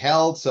being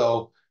held,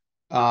 so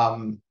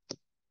hold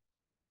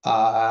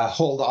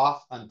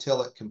off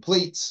until it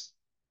completes,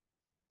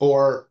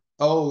 or,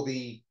 oh,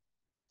 the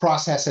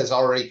process has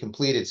already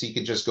completed, so you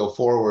can just go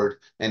forward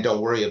and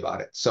don't worry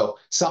about it. So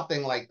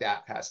something like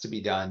that has to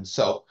be done.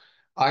 So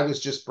I was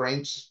just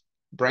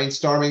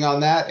brainstorming on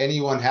that.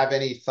 Anyone have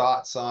any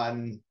thoughts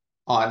on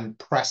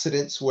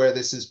precedents where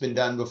this has been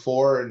done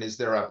before, and is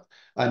there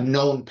a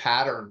known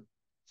pattern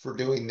for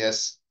doing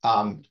this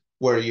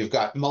where you've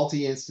got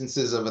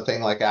multi-instances of a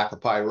thing like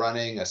ACA-Py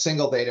running a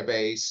single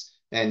database,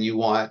 and you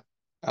want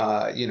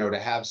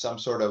to have some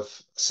sort of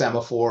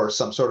semaphore or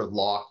some sort of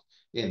lock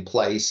in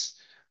place?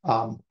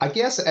 I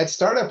guess at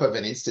startup of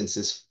an instance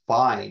is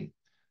fine,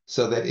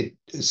 so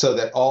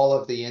that all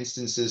of the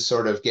instances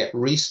sort of get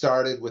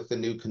restarted with the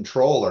new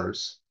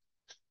controllers,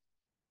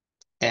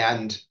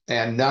 and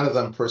none of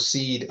them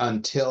proceed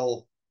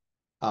until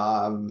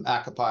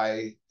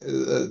ACA-Py,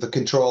 the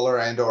controller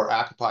and or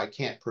ACA-Py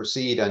can't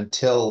proceed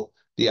until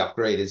the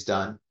upgrade is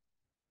done.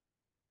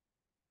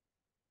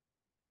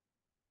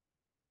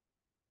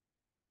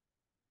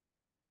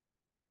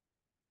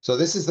 So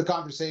this is the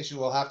conversation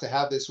we'll have to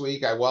have this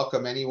week. I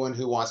welcome anyone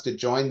who wants to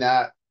join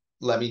that.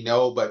 Let me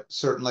know, but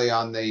certainly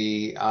on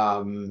the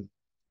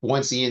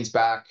once Ian's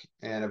back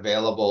and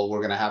available,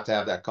 we're going to have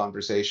that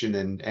conversation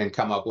and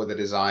come up with a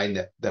design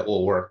that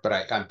will work.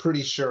 But I'm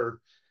pretty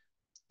sure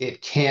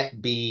it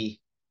can't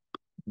be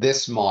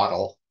this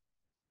model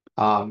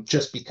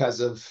just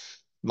because of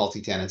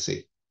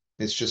multi-tenancy.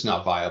 It's just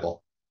not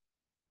viable.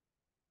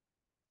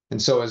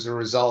 And so as a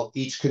result,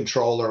 each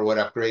controller would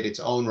upgrade its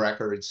own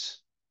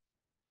records,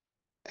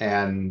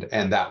 and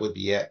that would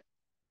be it.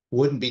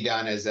 Wouldn't be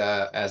done as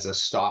a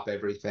stop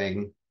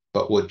everything,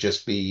 but would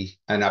just be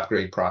an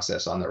upgrade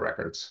process on the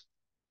records.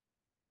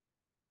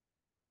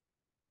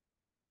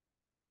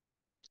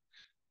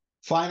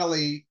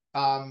 Finally,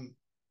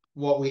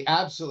 what we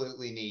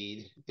absolutely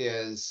need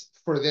is,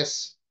 for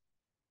this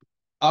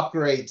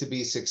upgrade to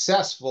be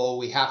successful,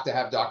 we have to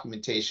have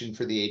documentation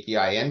for the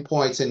API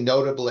endpoints, and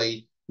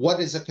notably, what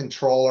does a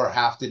controller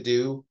have to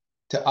do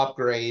to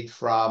upgrade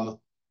from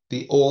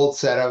the old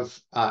set of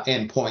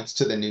endpoints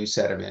to the new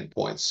set of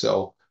endpoints?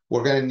 So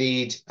we're going to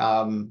need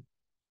an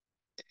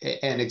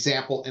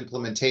example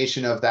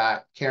implementation of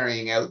that,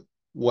 carrying out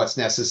what's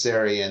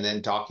necessary and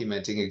then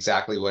documenting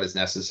exactly what is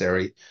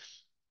necessary.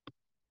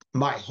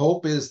 My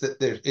hope is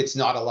that it's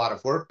not a lot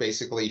of work,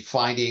 basically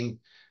finding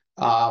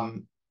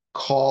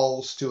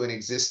calls to an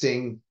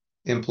existing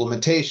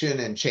implementation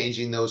and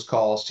changing those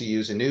calls to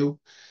use a new.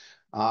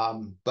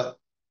 But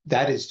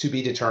that is to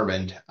be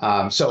determined.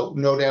 So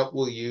no doubt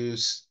we'll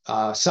use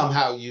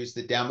somehow use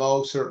the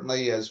demo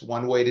certainly as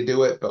one way to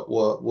do it, but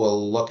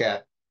we'll look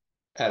at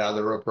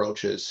other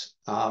approaches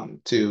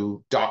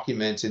to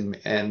document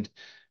and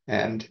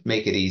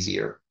make it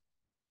easier.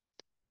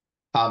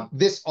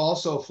 This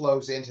also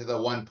flows into the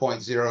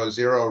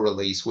 1.00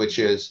 release, which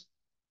is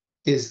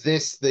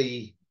this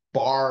the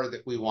bar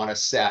that we want to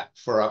set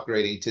for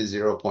upgrading to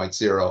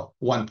 0.0?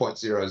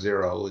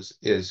 1.00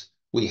 is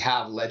we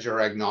have Ledger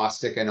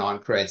Agnostic and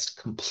AnonCreds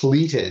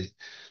completed.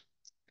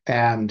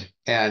 And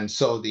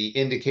so the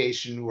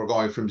indication we're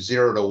going from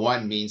 0 to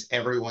 1 means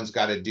everyone's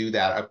got to do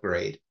that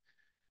upgrade.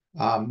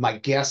 My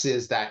guess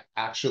is that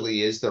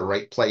actually is the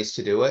right place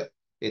to do it.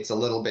 It's a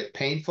little bit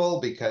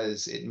painful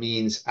because it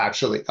means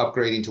actually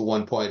upgrading to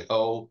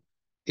 1.0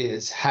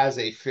 has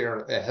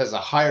a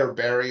higher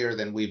barrier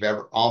than we've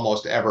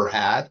almost ever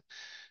had.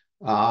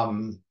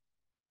 But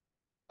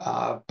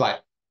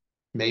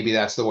maybe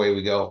that's the way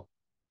we go.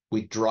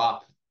 We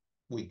drop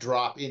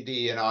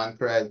Indy and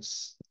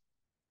AnonCreds,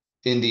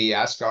 Indy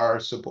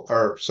ASCAR support,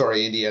 or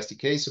sorry, Indy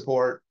SDK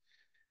support,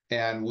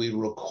 and we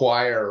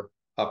require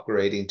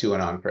upgrading to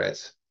an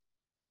AnonCreds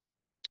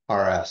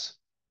RS.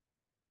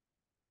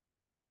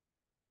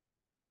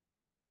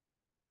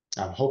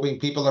 I'm hoping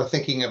people are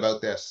thinking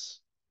about this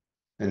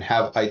and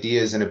have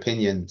ideas and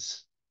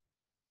opinions.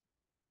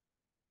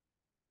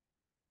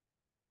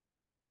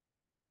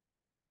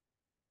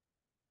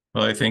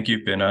 Well, I think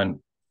you've been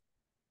on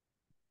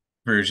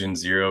version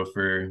 0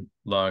 for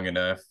long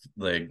enough.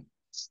 Like,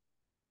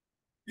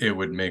 it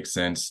would make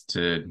sense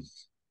to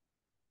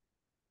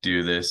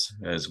do this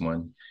as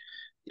one.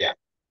 Yeah.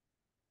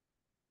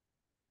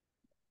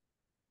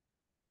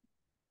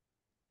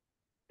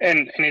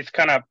 And it's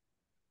kind of,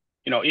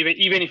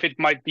 even if it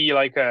might be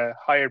like a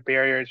higher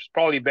barrier, it's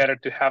probably better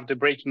to have a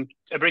breaking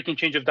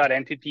change of that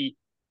entity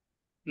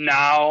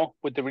now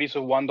with the release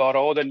of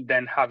 1.0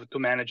 than have to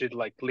manage it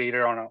like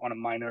later on a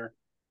minor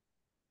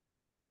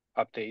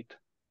update.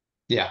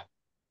 Yeah.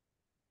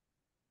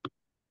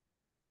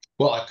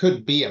 Well, it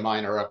could be a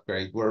minor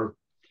upgrade.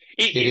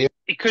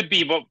 It could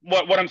be, but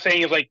what I'm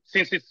saying is, like,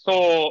 since it's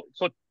so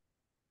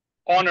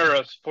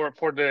onerous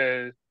for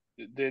the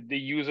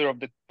user of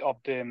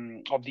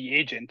the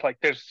agent, like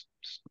there's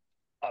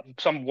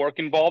some work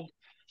involved,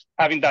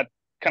 having that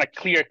kind of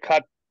clear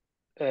cut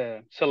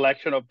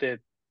selection of the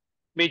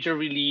major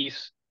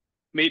release,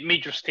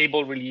 major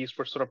stable release,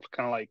 for sort of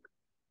kind of like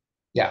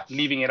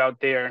leaving it out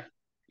there.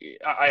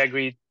 I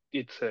agree.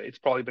 It's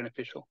probably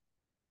beneficial.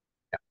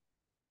 Yeah.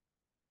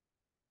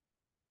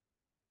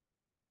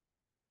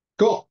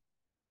 Cool.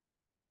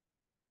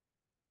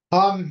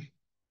 All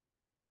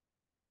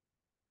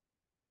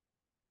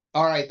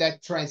right,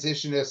 that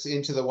transitioned us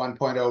into the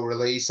 1.0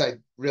 release. I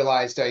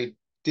realized I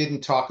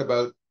didn't talk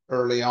about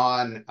early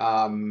on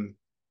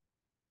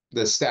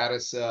the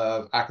status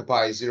of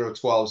ACA-Py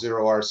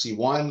 0.12.0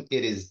 RC1.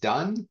 It is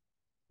done.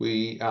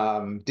 We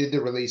did the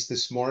release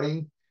this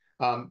morning.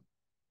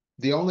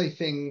 The only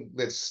thing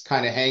that's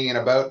kind of hanging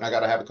about, and I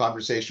got to have a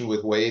conversation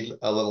with Wade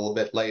a little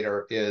bit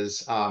later,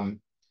 is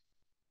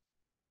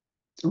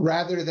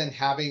rather than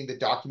having the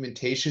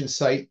documentation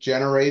site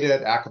generated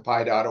at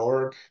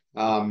acapy.org,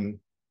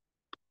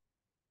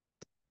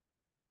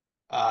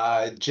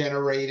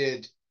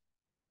 generated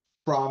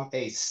from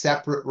a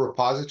separate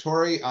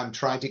repository, I'm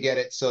trying to get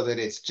it so that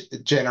it's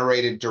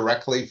generated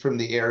directly from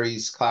the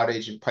Aries Cloud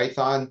Agent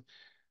Python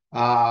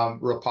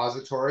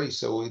repository,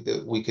 so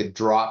we could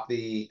drop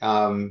the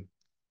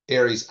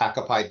Aries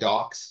ACA-Py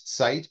docs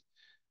site.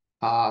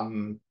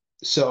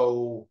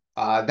 So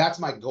that's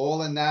my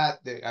goal in that.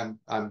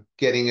 I'm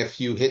getting a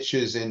few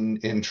hitches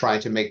in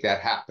trying to make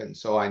that happen,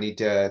 so I need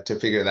to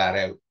figure that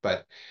out.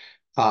 But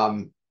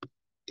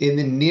in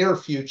the near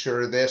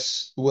future,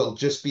 this will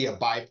just be a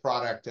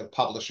byproduct of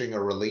publishing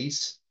a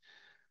release,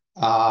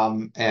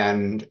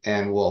 and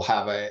we'll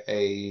have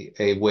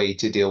a way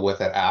to deal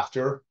with it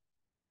after.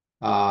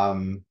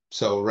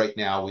 So right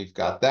now we've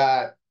got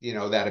that,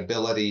 that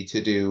ability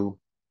to do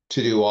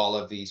all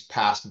of these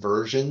past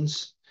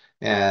versions.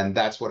 And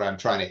that's what I'm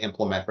trying to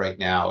implement right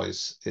now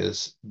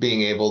is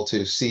being able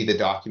to see the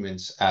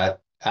documents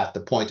at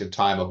the point of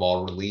time of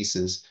all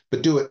releases,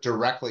 but do it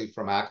directly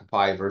from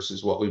ACA-Py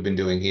versus what we've been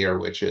doing here,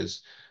 which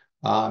is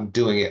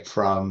doing it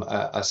from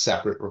a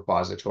separate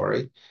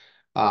repository.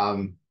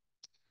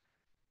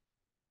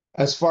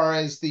 As far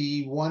as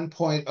the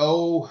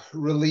 1.0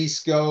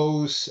 release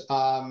goes,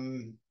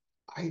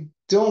 I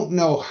don't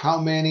know how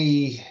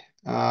many,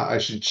 I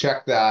should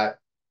check that.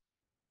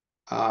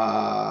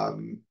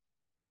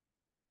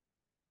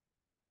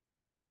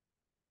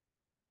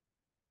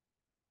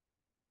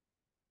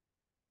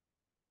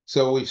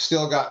 So we've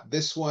still got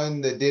this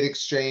one, the DID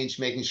exchange,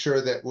 making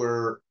sure that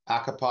we're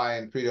ACA-Py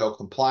and Credo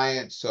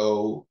compliant.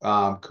 So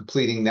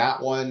completing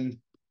that one.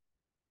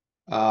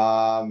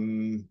 Yeah,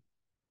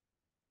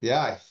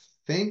 I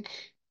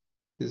think,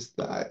 is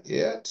that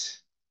it?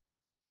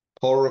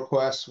 Pull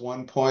request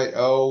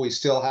 1.0, we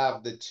still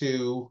have the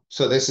two.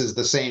 So this is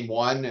the same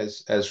one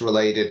as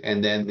related,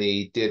 and then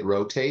the did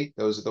rotate.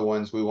 Those are the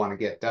ones we want to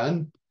get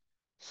done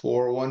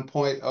for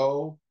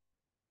 1.0.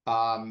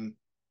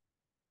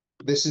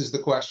 This is the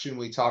question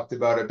we talked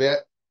about a bit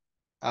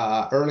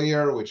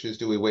earlier, which is,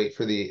 do we wait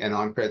for the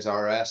AnonCreds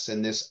RS?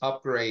 And this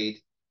upgrade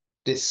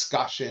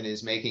discussion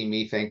is making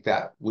me think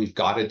that we've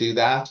got to do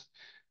that.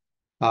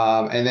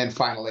 And then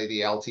finally,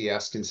 the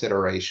LTS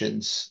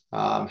considerations,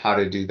 how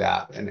to do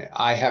that. And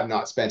I have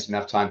not spent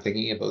enough time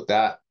thinking about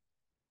that.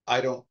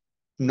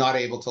 Not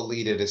able to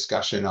lead a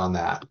discussion on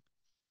that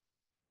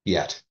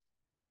yet.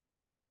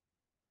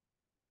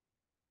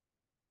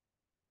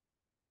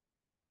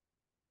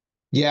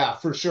 Yeah,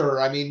 for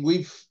sure. I mean,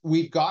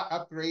 we've got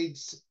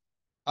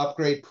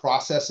upgrade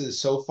processes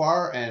so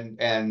far,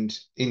 and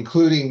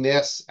including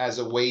this as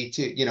a way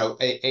to, you know,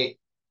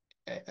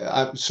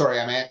 I'm sorry,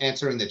 I'm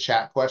answering the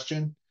chat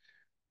question.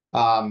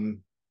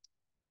 You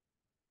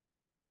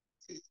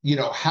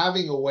know,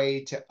 having a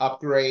way to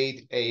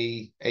upgrade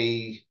a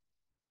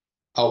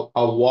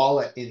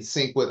wallet in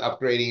sync with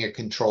upgrading a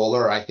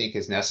controller, I think,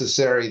 is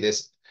necessary.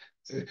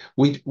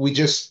 We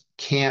just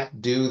can't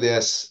do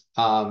this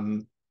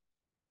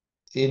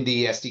in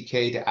the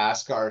SDK to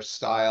ASCII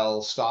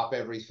style, stop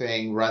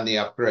everything, run the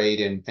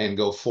upgrade, and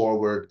go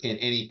forward in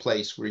any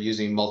place we're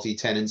using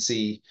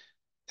multi-tenancy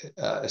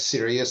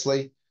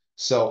seriously.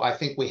 So I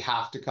think we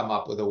have to come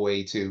up with a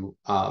way to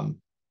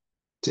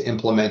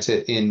implement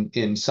it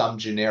in some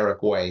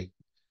generic way.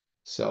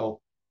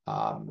 So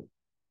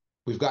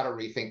we've got to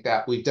rethink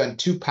that. We've done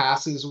 2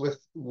 passes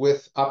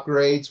with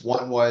upgrades.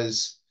 One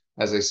was,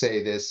 as I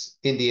say, this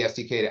Indie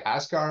SDK to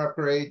ASCII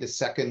upgrade. The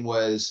second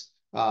was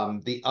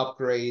the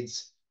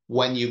upgrades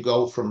when you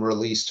go from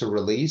release to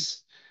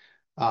release.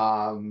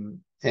 And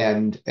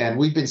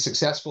we've been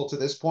successful to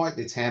this point.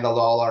 It's handled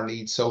all our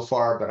needs so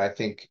far, but I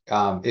think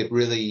it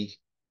really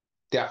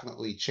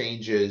definitely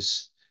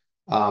changes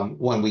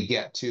when we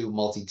get to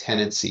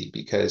multi-tenancy,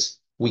 because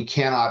we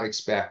cannot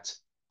expect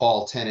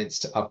all tenants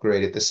to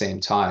upgrade at the same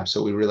time.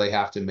 So we really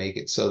have to make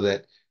it so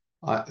that,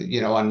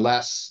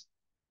 unless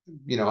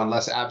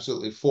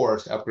absolutely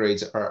forced,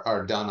 upgrades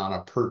are done on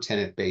a per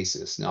tenant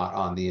basis, not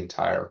on the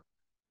entire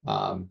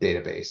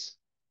database.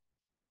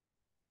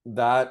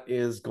 That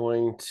is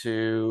going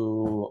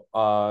to,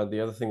 the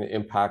other thing that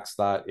impacts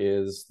that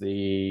is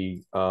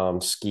the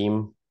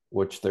scheme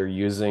which they're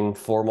using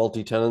for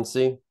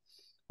multi-tenancy,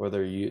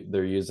 whether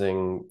they're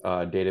using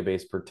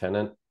database per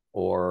tenant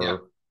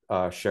or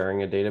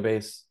sharing a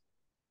database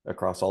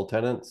across all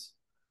tenants.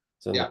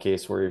 So in the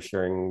case where you're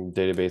sharing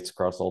database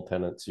across all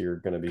tenants, you're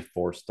going to be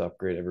forced to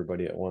upgrade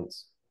everybody at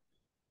once.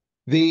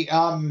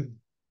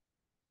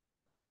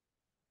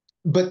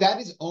 But that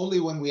is only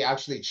when we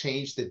actually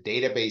change the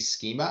database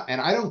schema,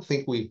 and I don't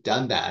think we've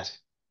done that.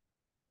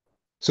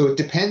 So it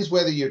depends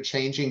whether you're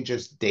changing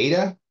just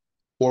data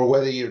or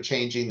whether you're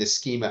changing the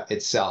schema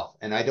itself.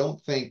 And I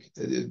don't think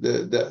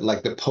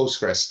the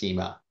Postgres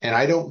schema, and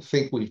I don't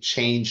think we've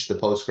changed the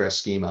Postgres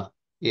schema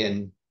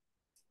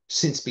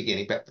since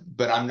beginning,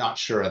 but I'm not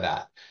sure of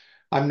that.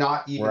 I'm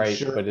not even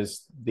sure. But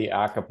is the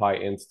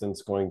ACA-Py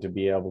instance going to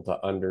be able to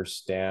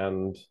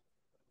understand,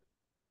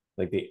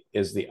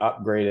 is the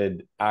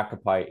upgraded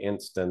ACA-Py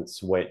instance,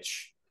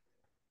 which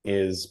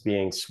is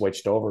being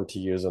switched over to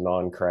use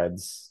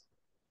AnonCreds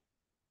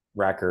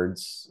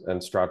records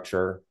and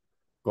structure,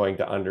 going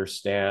to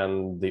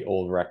understand the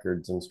old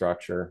records and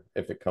structure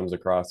if it comes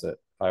across it?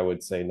 I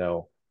would say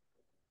no.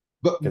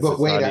 But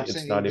wait,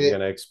 it's not even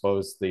going to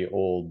expose the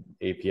old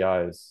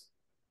APIs.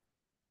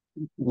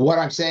 What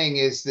I'm saying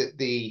is that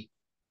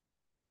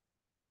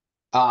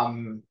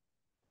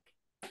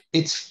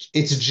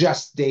it's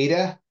just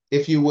data,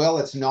 if you will.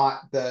 It's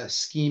not the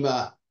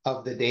schema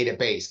of the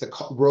database, the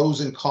rows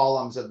and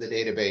columns of the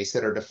database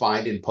that are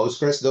defined in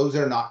Postgres. Those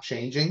are not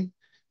changing.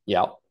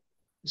 Yeah.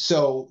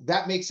 So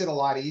that makes it a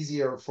lot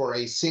easier for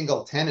a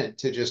single tenant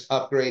to just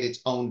upgrade its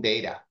own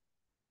data.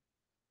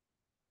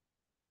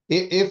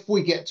 If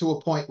we get to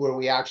a point where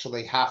we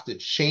actually have to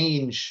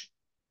change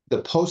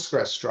the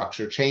Postgres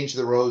structure, change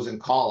the rows and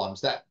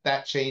columns,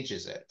 that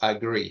changes it. I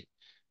agree.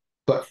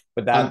 But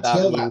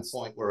until that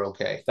point, we're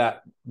okay.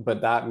 But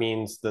that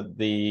means that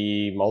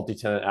the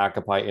multi-tenant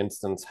ACA-Py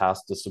instance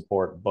has to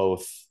support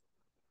both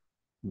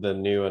the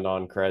new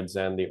AnonCreds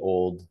and the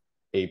old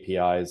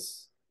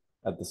APIs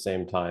at the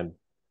same time.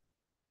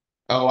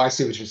 Oh, I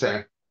see what you're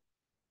saying.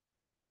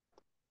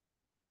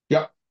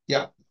 Yep.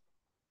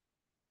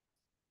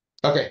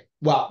 Okay.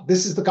 Well,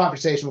 this is the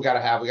conversation we got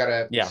to have. We got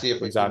to see if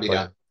we can be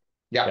done.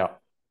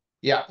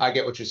 Yeah, I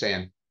get what you're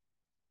saying.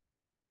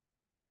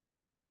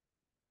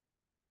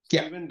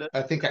 Steven,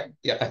 I think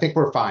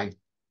we're fine.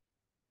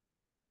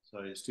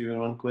 Sorry, Steven,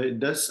 one question.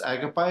 Does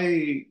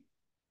ACA-Py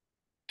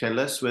tell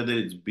us whether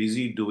it's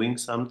busy doing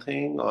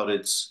something or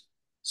it's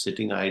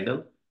sitting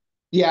idle?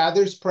 Yeah,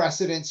 there's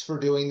precedence for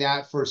doing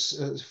that for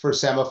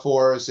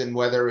semaphores and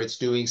whether it's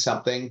doing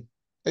something.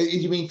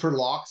 You mean for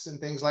locks and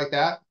things like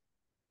that?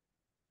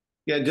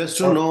 Yeah, just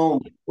to know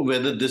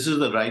whether this is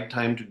the right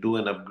time to do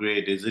an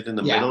upgrade. Is it in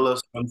the Yeah, middle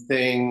of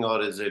something,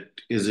 or is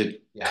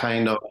it yeah,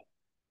 kind of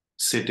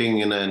sitting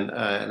in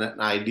an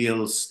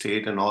ideal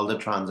state and all the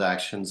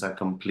transactions are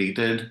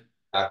completed?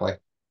 exactly.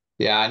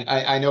 Yeah,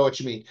 I know what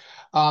you mean.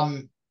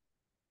 Um,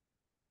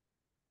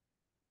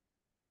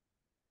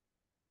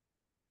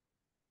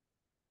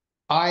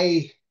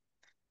 I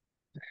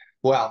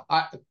well,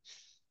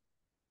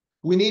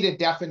 we need a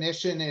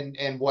definition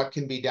and what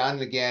can be done.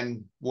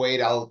 Again,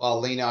 Wade,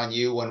 I'll lean on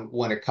you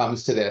when it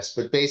comes to this.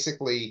 But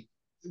basically,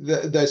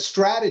 the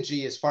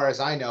strategy, as far as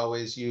I know,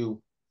 is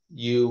you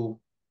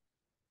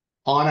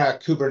on a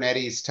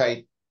Kubernetes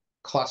type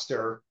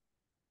cluster,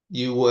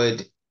 you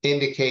would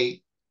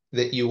indicate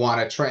that you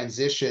want to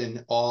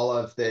transition all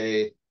of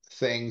the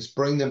things,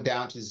 bring them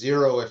down to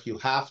zero if you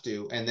have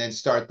to, and then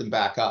start them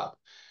back up.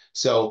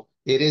 So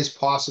it is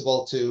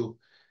possible to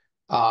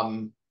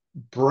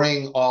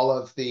bring all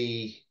of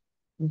the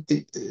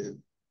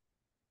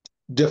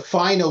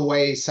define a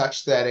way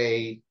such that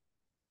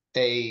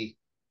a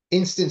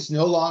instance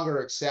no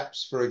longer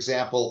accepts, for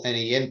example,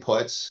 any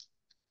inputs,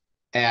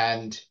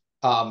 and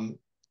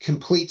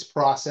completes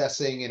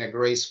processing in a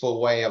graceful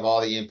way of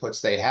all the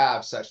inputs they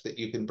have, such that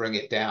you can bring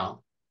it down,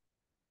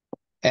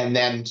 and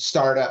then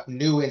start up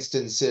new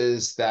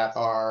instances that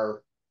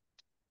are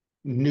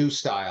new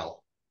style.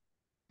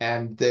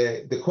 And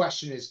the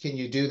question is, can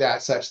you do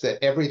that such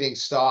that everything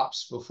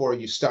stops before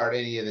you start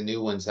any of the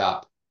new ones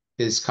up?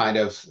 Is kind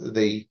of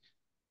the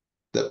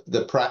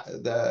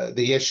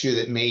issue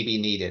that may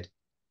be needed.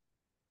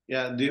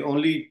 Yeah, the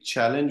only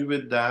challenge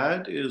with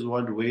that is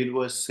what Wade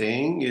was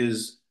saying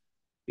is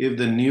if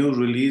the new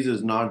release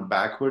is not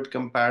backward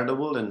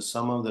compatible and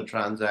some of the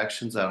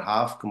transactions are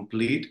half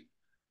complete,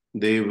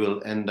 they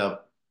will end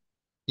up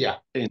Yeah,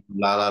 in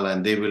La La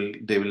Land. They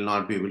will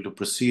not be able to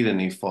proceed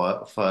any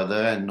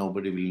further, and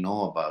nobody will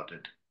know about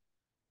it.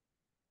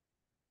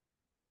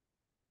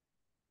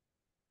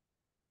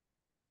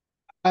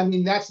 I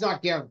mean, that's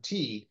not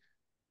guaranteed.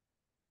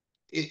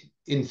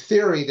 In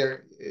theory,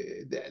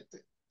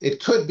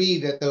 it could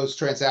be that those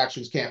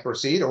transactions can't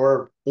proceed,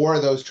 or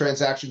those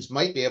transactions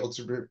might be able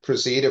to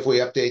proceed if we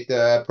update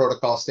the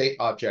protocol state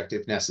object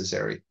if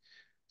necessary.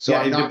 So Yeah,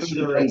 I'm it not depends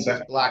sure on it's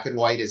as black and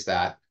white as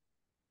that.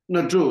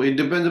 No, true. It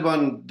depends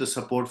upon the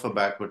support for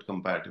backward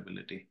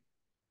compatibility.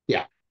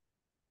 Yeah,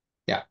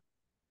 yeah.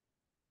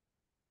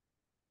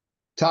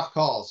 Tough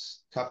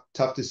calls,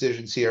 tough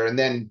decisions here. And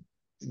then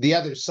the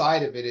other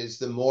side of it is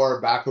the more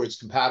backwards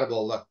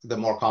compatible, the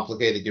more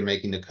complicated you're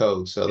making the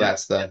code. So Yeah.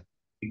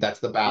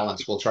 that's the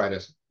balance we'll try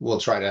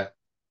to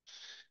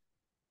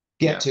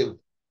get to.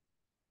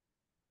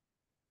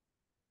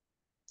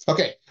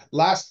 Okay,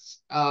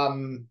 last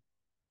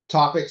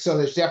topic. So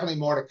there's definitely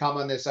more to come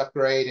on this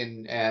upgrade,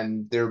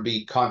 and there'll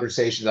be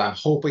conversations, I'm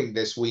hoping,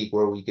 this week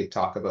where we could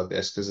talk about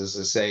this, because as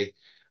I say,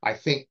 I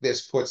think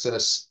this puts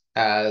us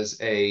as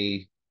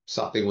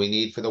something we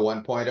need for the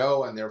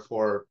 1.0, and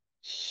therefore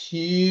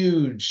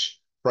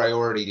huge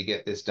priority to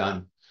get this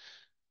done.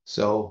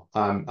 So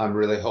I'm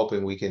really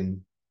hoping we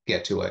can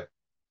get to it.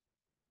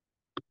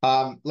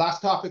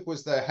 Last topic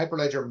was the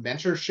Hyperledger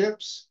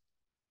Mentorships.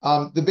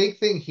 The big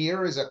thing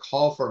here is a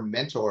call for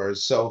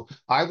mentors. So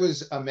I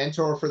was a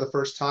mentor for the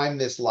first time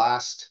this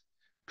last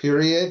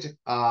period.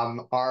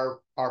 Our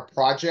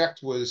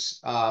project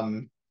was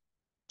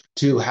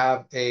to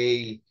have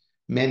a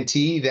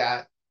mentee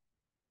that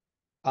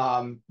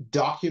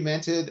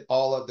documented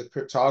all of the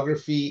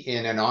cryptography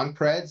in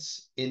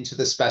AnonCreds into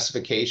the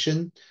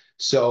specification.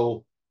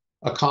 So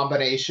a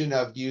combination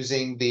of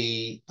using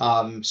the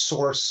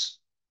source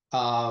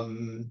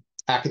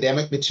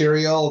academic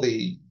material,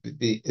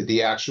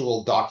 the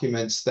actual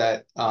documents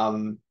that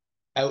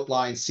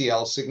outline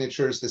CL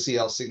signatures, the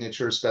CL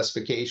signature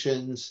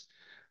specifications,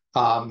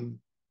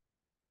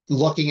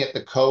 looking at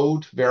the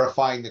code,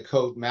 verifying the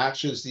code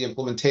matches the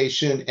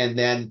implementation, and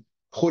then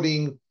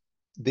putting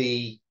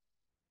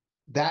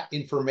that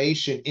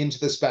information into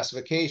the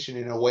specification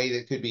in a way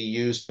that could be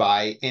used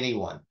by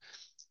anyone.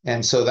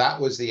 And so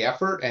that was the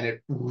effort, and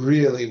it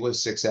really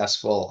was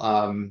successful.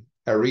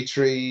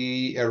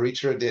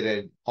 Aritra did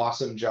an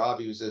awesome job.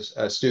 He was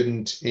a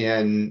student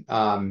in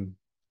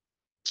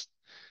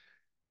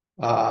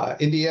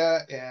India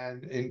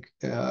and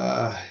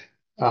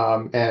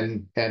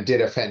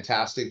did a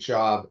fantastic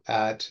job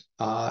at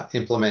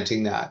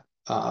implementing that.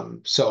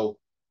 So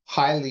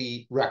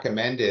highly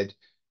recommended.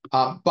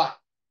 But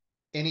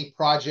any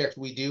project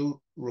we do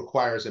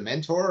requires a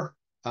mentor.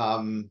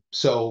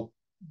 So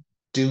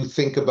do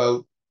think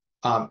about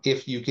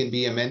if you can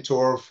be a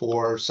mentor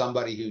for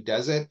somebody who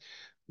does it.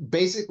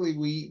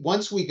 Basically,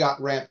 once we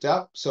got ramped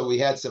up, so we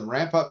had some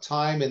ramp up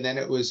time, and then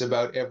it was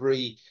about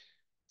every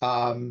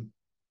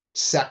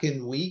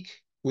second week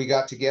we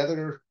got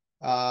together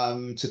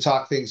to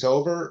talk things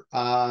over.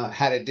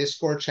 Had a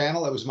Discord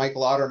channel. It was Mike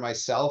Lauder,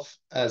 myself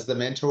as the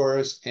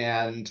mentors,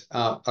 and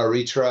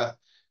Aritra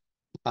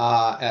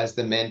as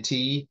the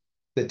mentee.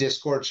 The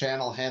Discord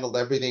channel handled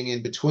everything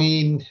in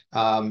between.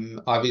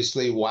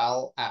 Obviously,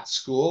 while at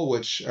school,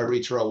 which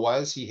Aritra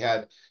was, he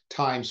had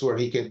times where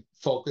he could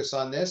focus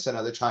on this, and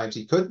other times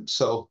he couldn't.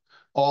 So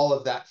all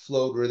of that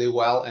flowed really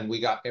well, and we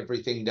got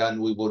everything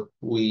done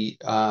we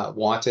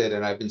wanted.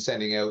 And I've been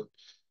sending out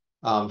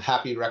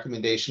happy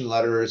recommendation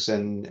letters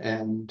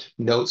and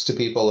notes to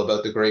people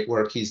about the great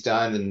work he's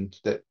done, and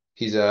that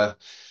he's a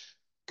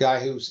guy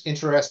who's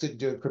interested in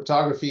doing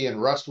cryptography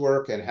and Rust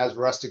work and has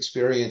Rust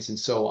experience and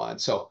so on.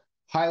 So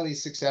highly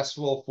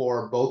successful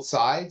for both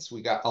sides.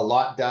 We got a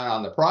lot done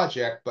on the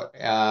project, but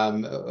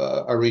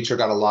Areecha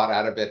got a lot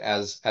out of it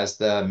as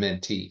the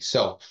mentee.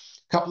 So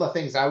a couple of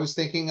things I was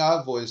thinking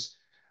of was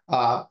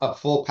a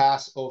full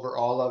pass over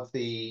all of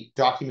the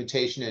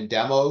documentation and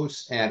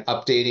demos and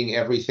updating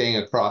everything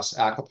across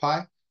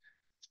ACA-Py.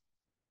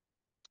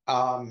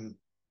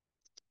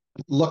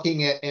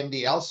 Looking at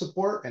MDL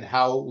support and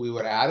how we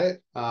would add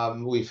it.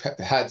 We've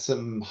had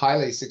some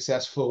highly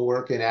successful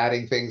work in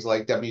adding things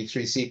like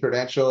W3C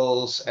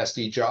credentials,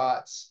 SD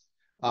JOTs.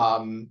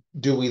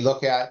 Do we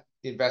look at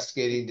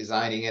investigating,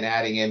 designing, and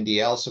adding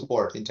MDL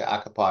support into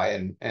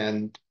ACA-Py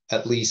and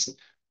at least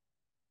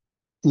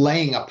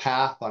laying a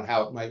path on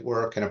how it might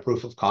work and a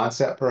proof of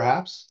concept,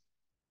 perhaps?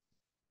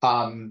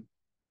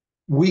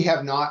 We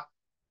have not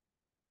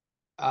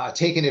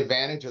taken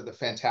advantage of the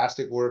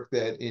fantastic work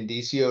that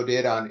Indicio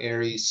did on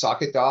Aries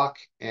socket doc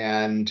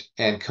and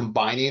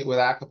combining it with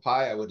ACA-Py.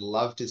 I would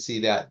love to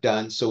see that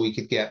done so we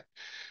could get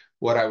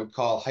what I would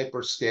call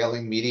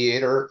hyperscaling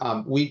mediator.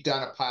 We've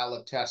done a pile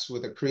of tests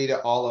with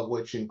Akrita, all of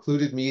which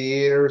included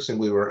mediators, and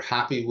we were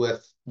happy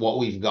with what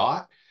we've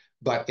got.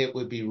 But it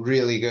would be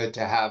really good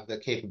to have the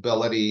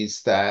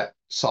capabilities that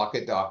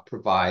socket doc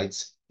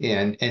provides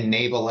in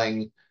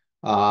enabling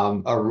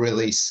a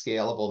really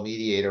scalable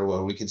mediator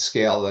where we could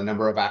scale the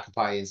number of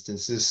ACA-Py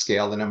instances,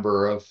 scale the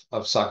number of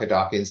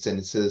socket-doc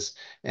instances,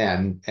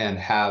 and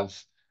have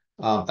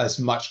as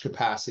much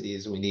capacity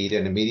as we need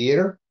in a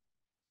mediator.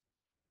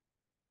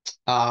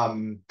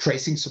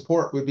 Tracing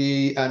support would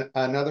be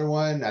another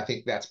one. I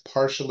think that's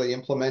partially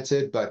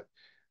implemented, but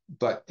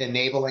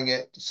enabling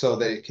it so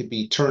that it could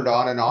be turned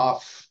on and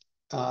off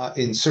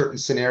in certain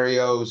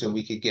scenarios, and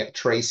we could get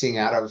tracing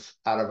out of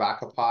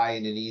ACA-Py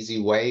in an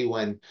easy way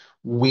when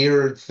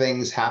weird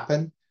things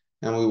happen,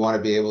 and we want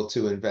to be able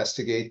to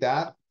investigate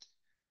that.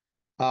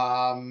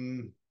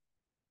 So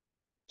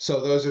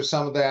those are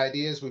some of the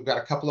ideas. We've got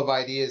a couple of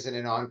ideas in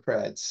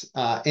AnonCreds.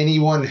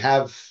 Anyone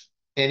have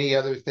any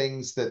other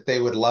things that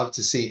they would love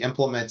to see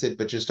implemented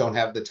but just don't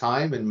have the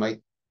time and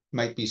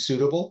might be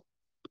suitable?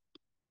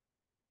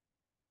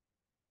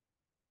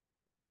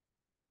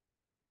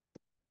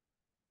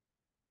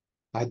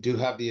 I do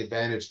have the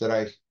advantage that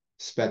I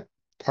spent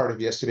part of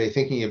yesterday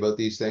thinking about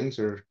these things,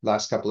 or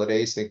last couple of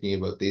days thinking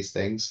about these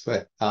things.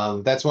 But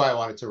that's why I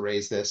wanted to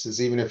raise this,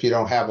 is even if you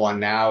don't have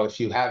one now, if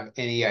you have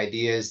any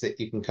ideas that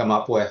you can come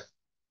up with,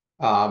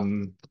 yeah,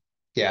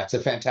 it's a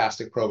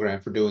fantastic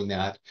program for doing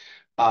that.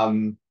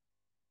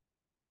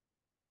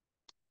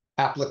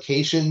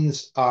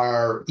 Applications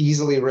are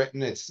easily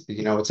written. It's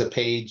a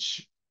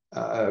page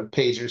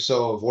or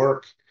so of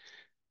work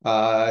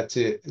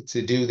to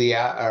do the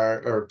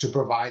or to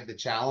provide the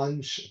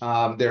challenge.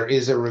 There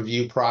is a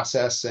review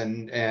process,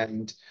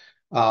 and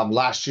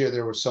last year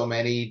there were so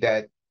many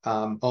that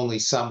only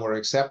some were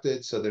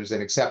accepted. So there's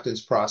an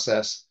acceptance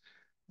process.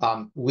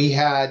 We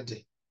had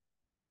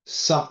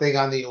something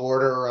on the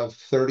order of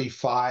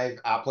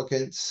 35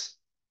 applicants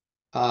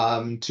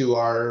to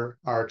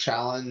our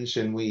challenge,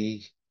 and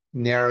we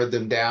narrowed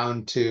them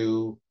down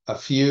to a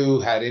few,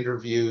 had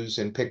interviews,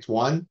 and picked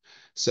one.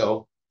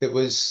 So it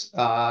was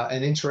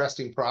an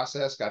interesting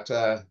process. Got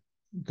to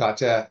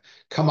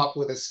come up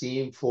with a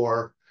scheme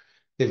for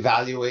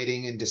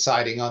evaluating and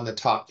deciding on the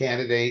top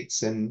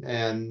candidates and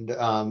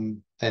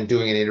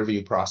doing an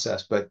interview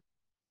process, but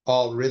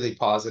all really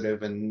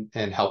positive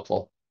and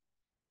helpful.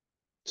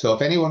 So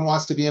if anyone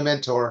wants to be a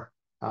mentor,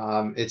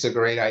 it's a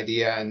great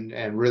idea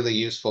and really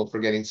useful for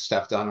getting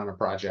stuff done on a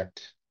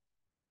project.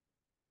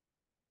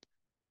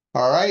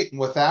 All right, and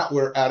with that,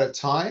 we're out of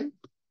time.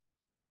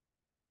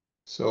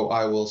 So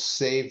I will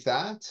save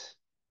that,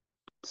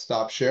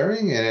 stop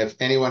sharing, and if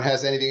anyone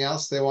has anything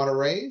else they want to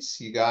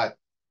raise, you got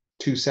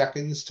 2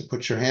 seconds to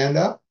put your hand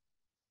up.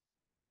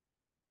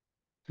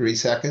 3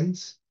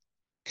 seconds.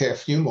 Okay, a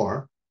few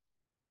more.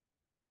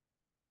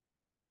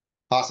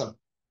 Awesome.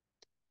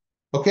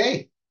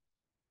 Okay.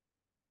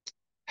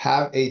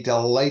 Have a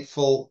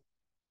delightful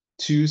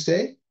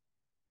Tuesday,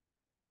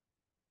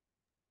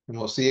 and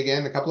we'll see you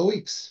again in a couple of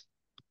weeks.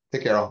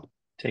 Take care, all.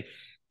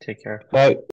 Take care. Bye.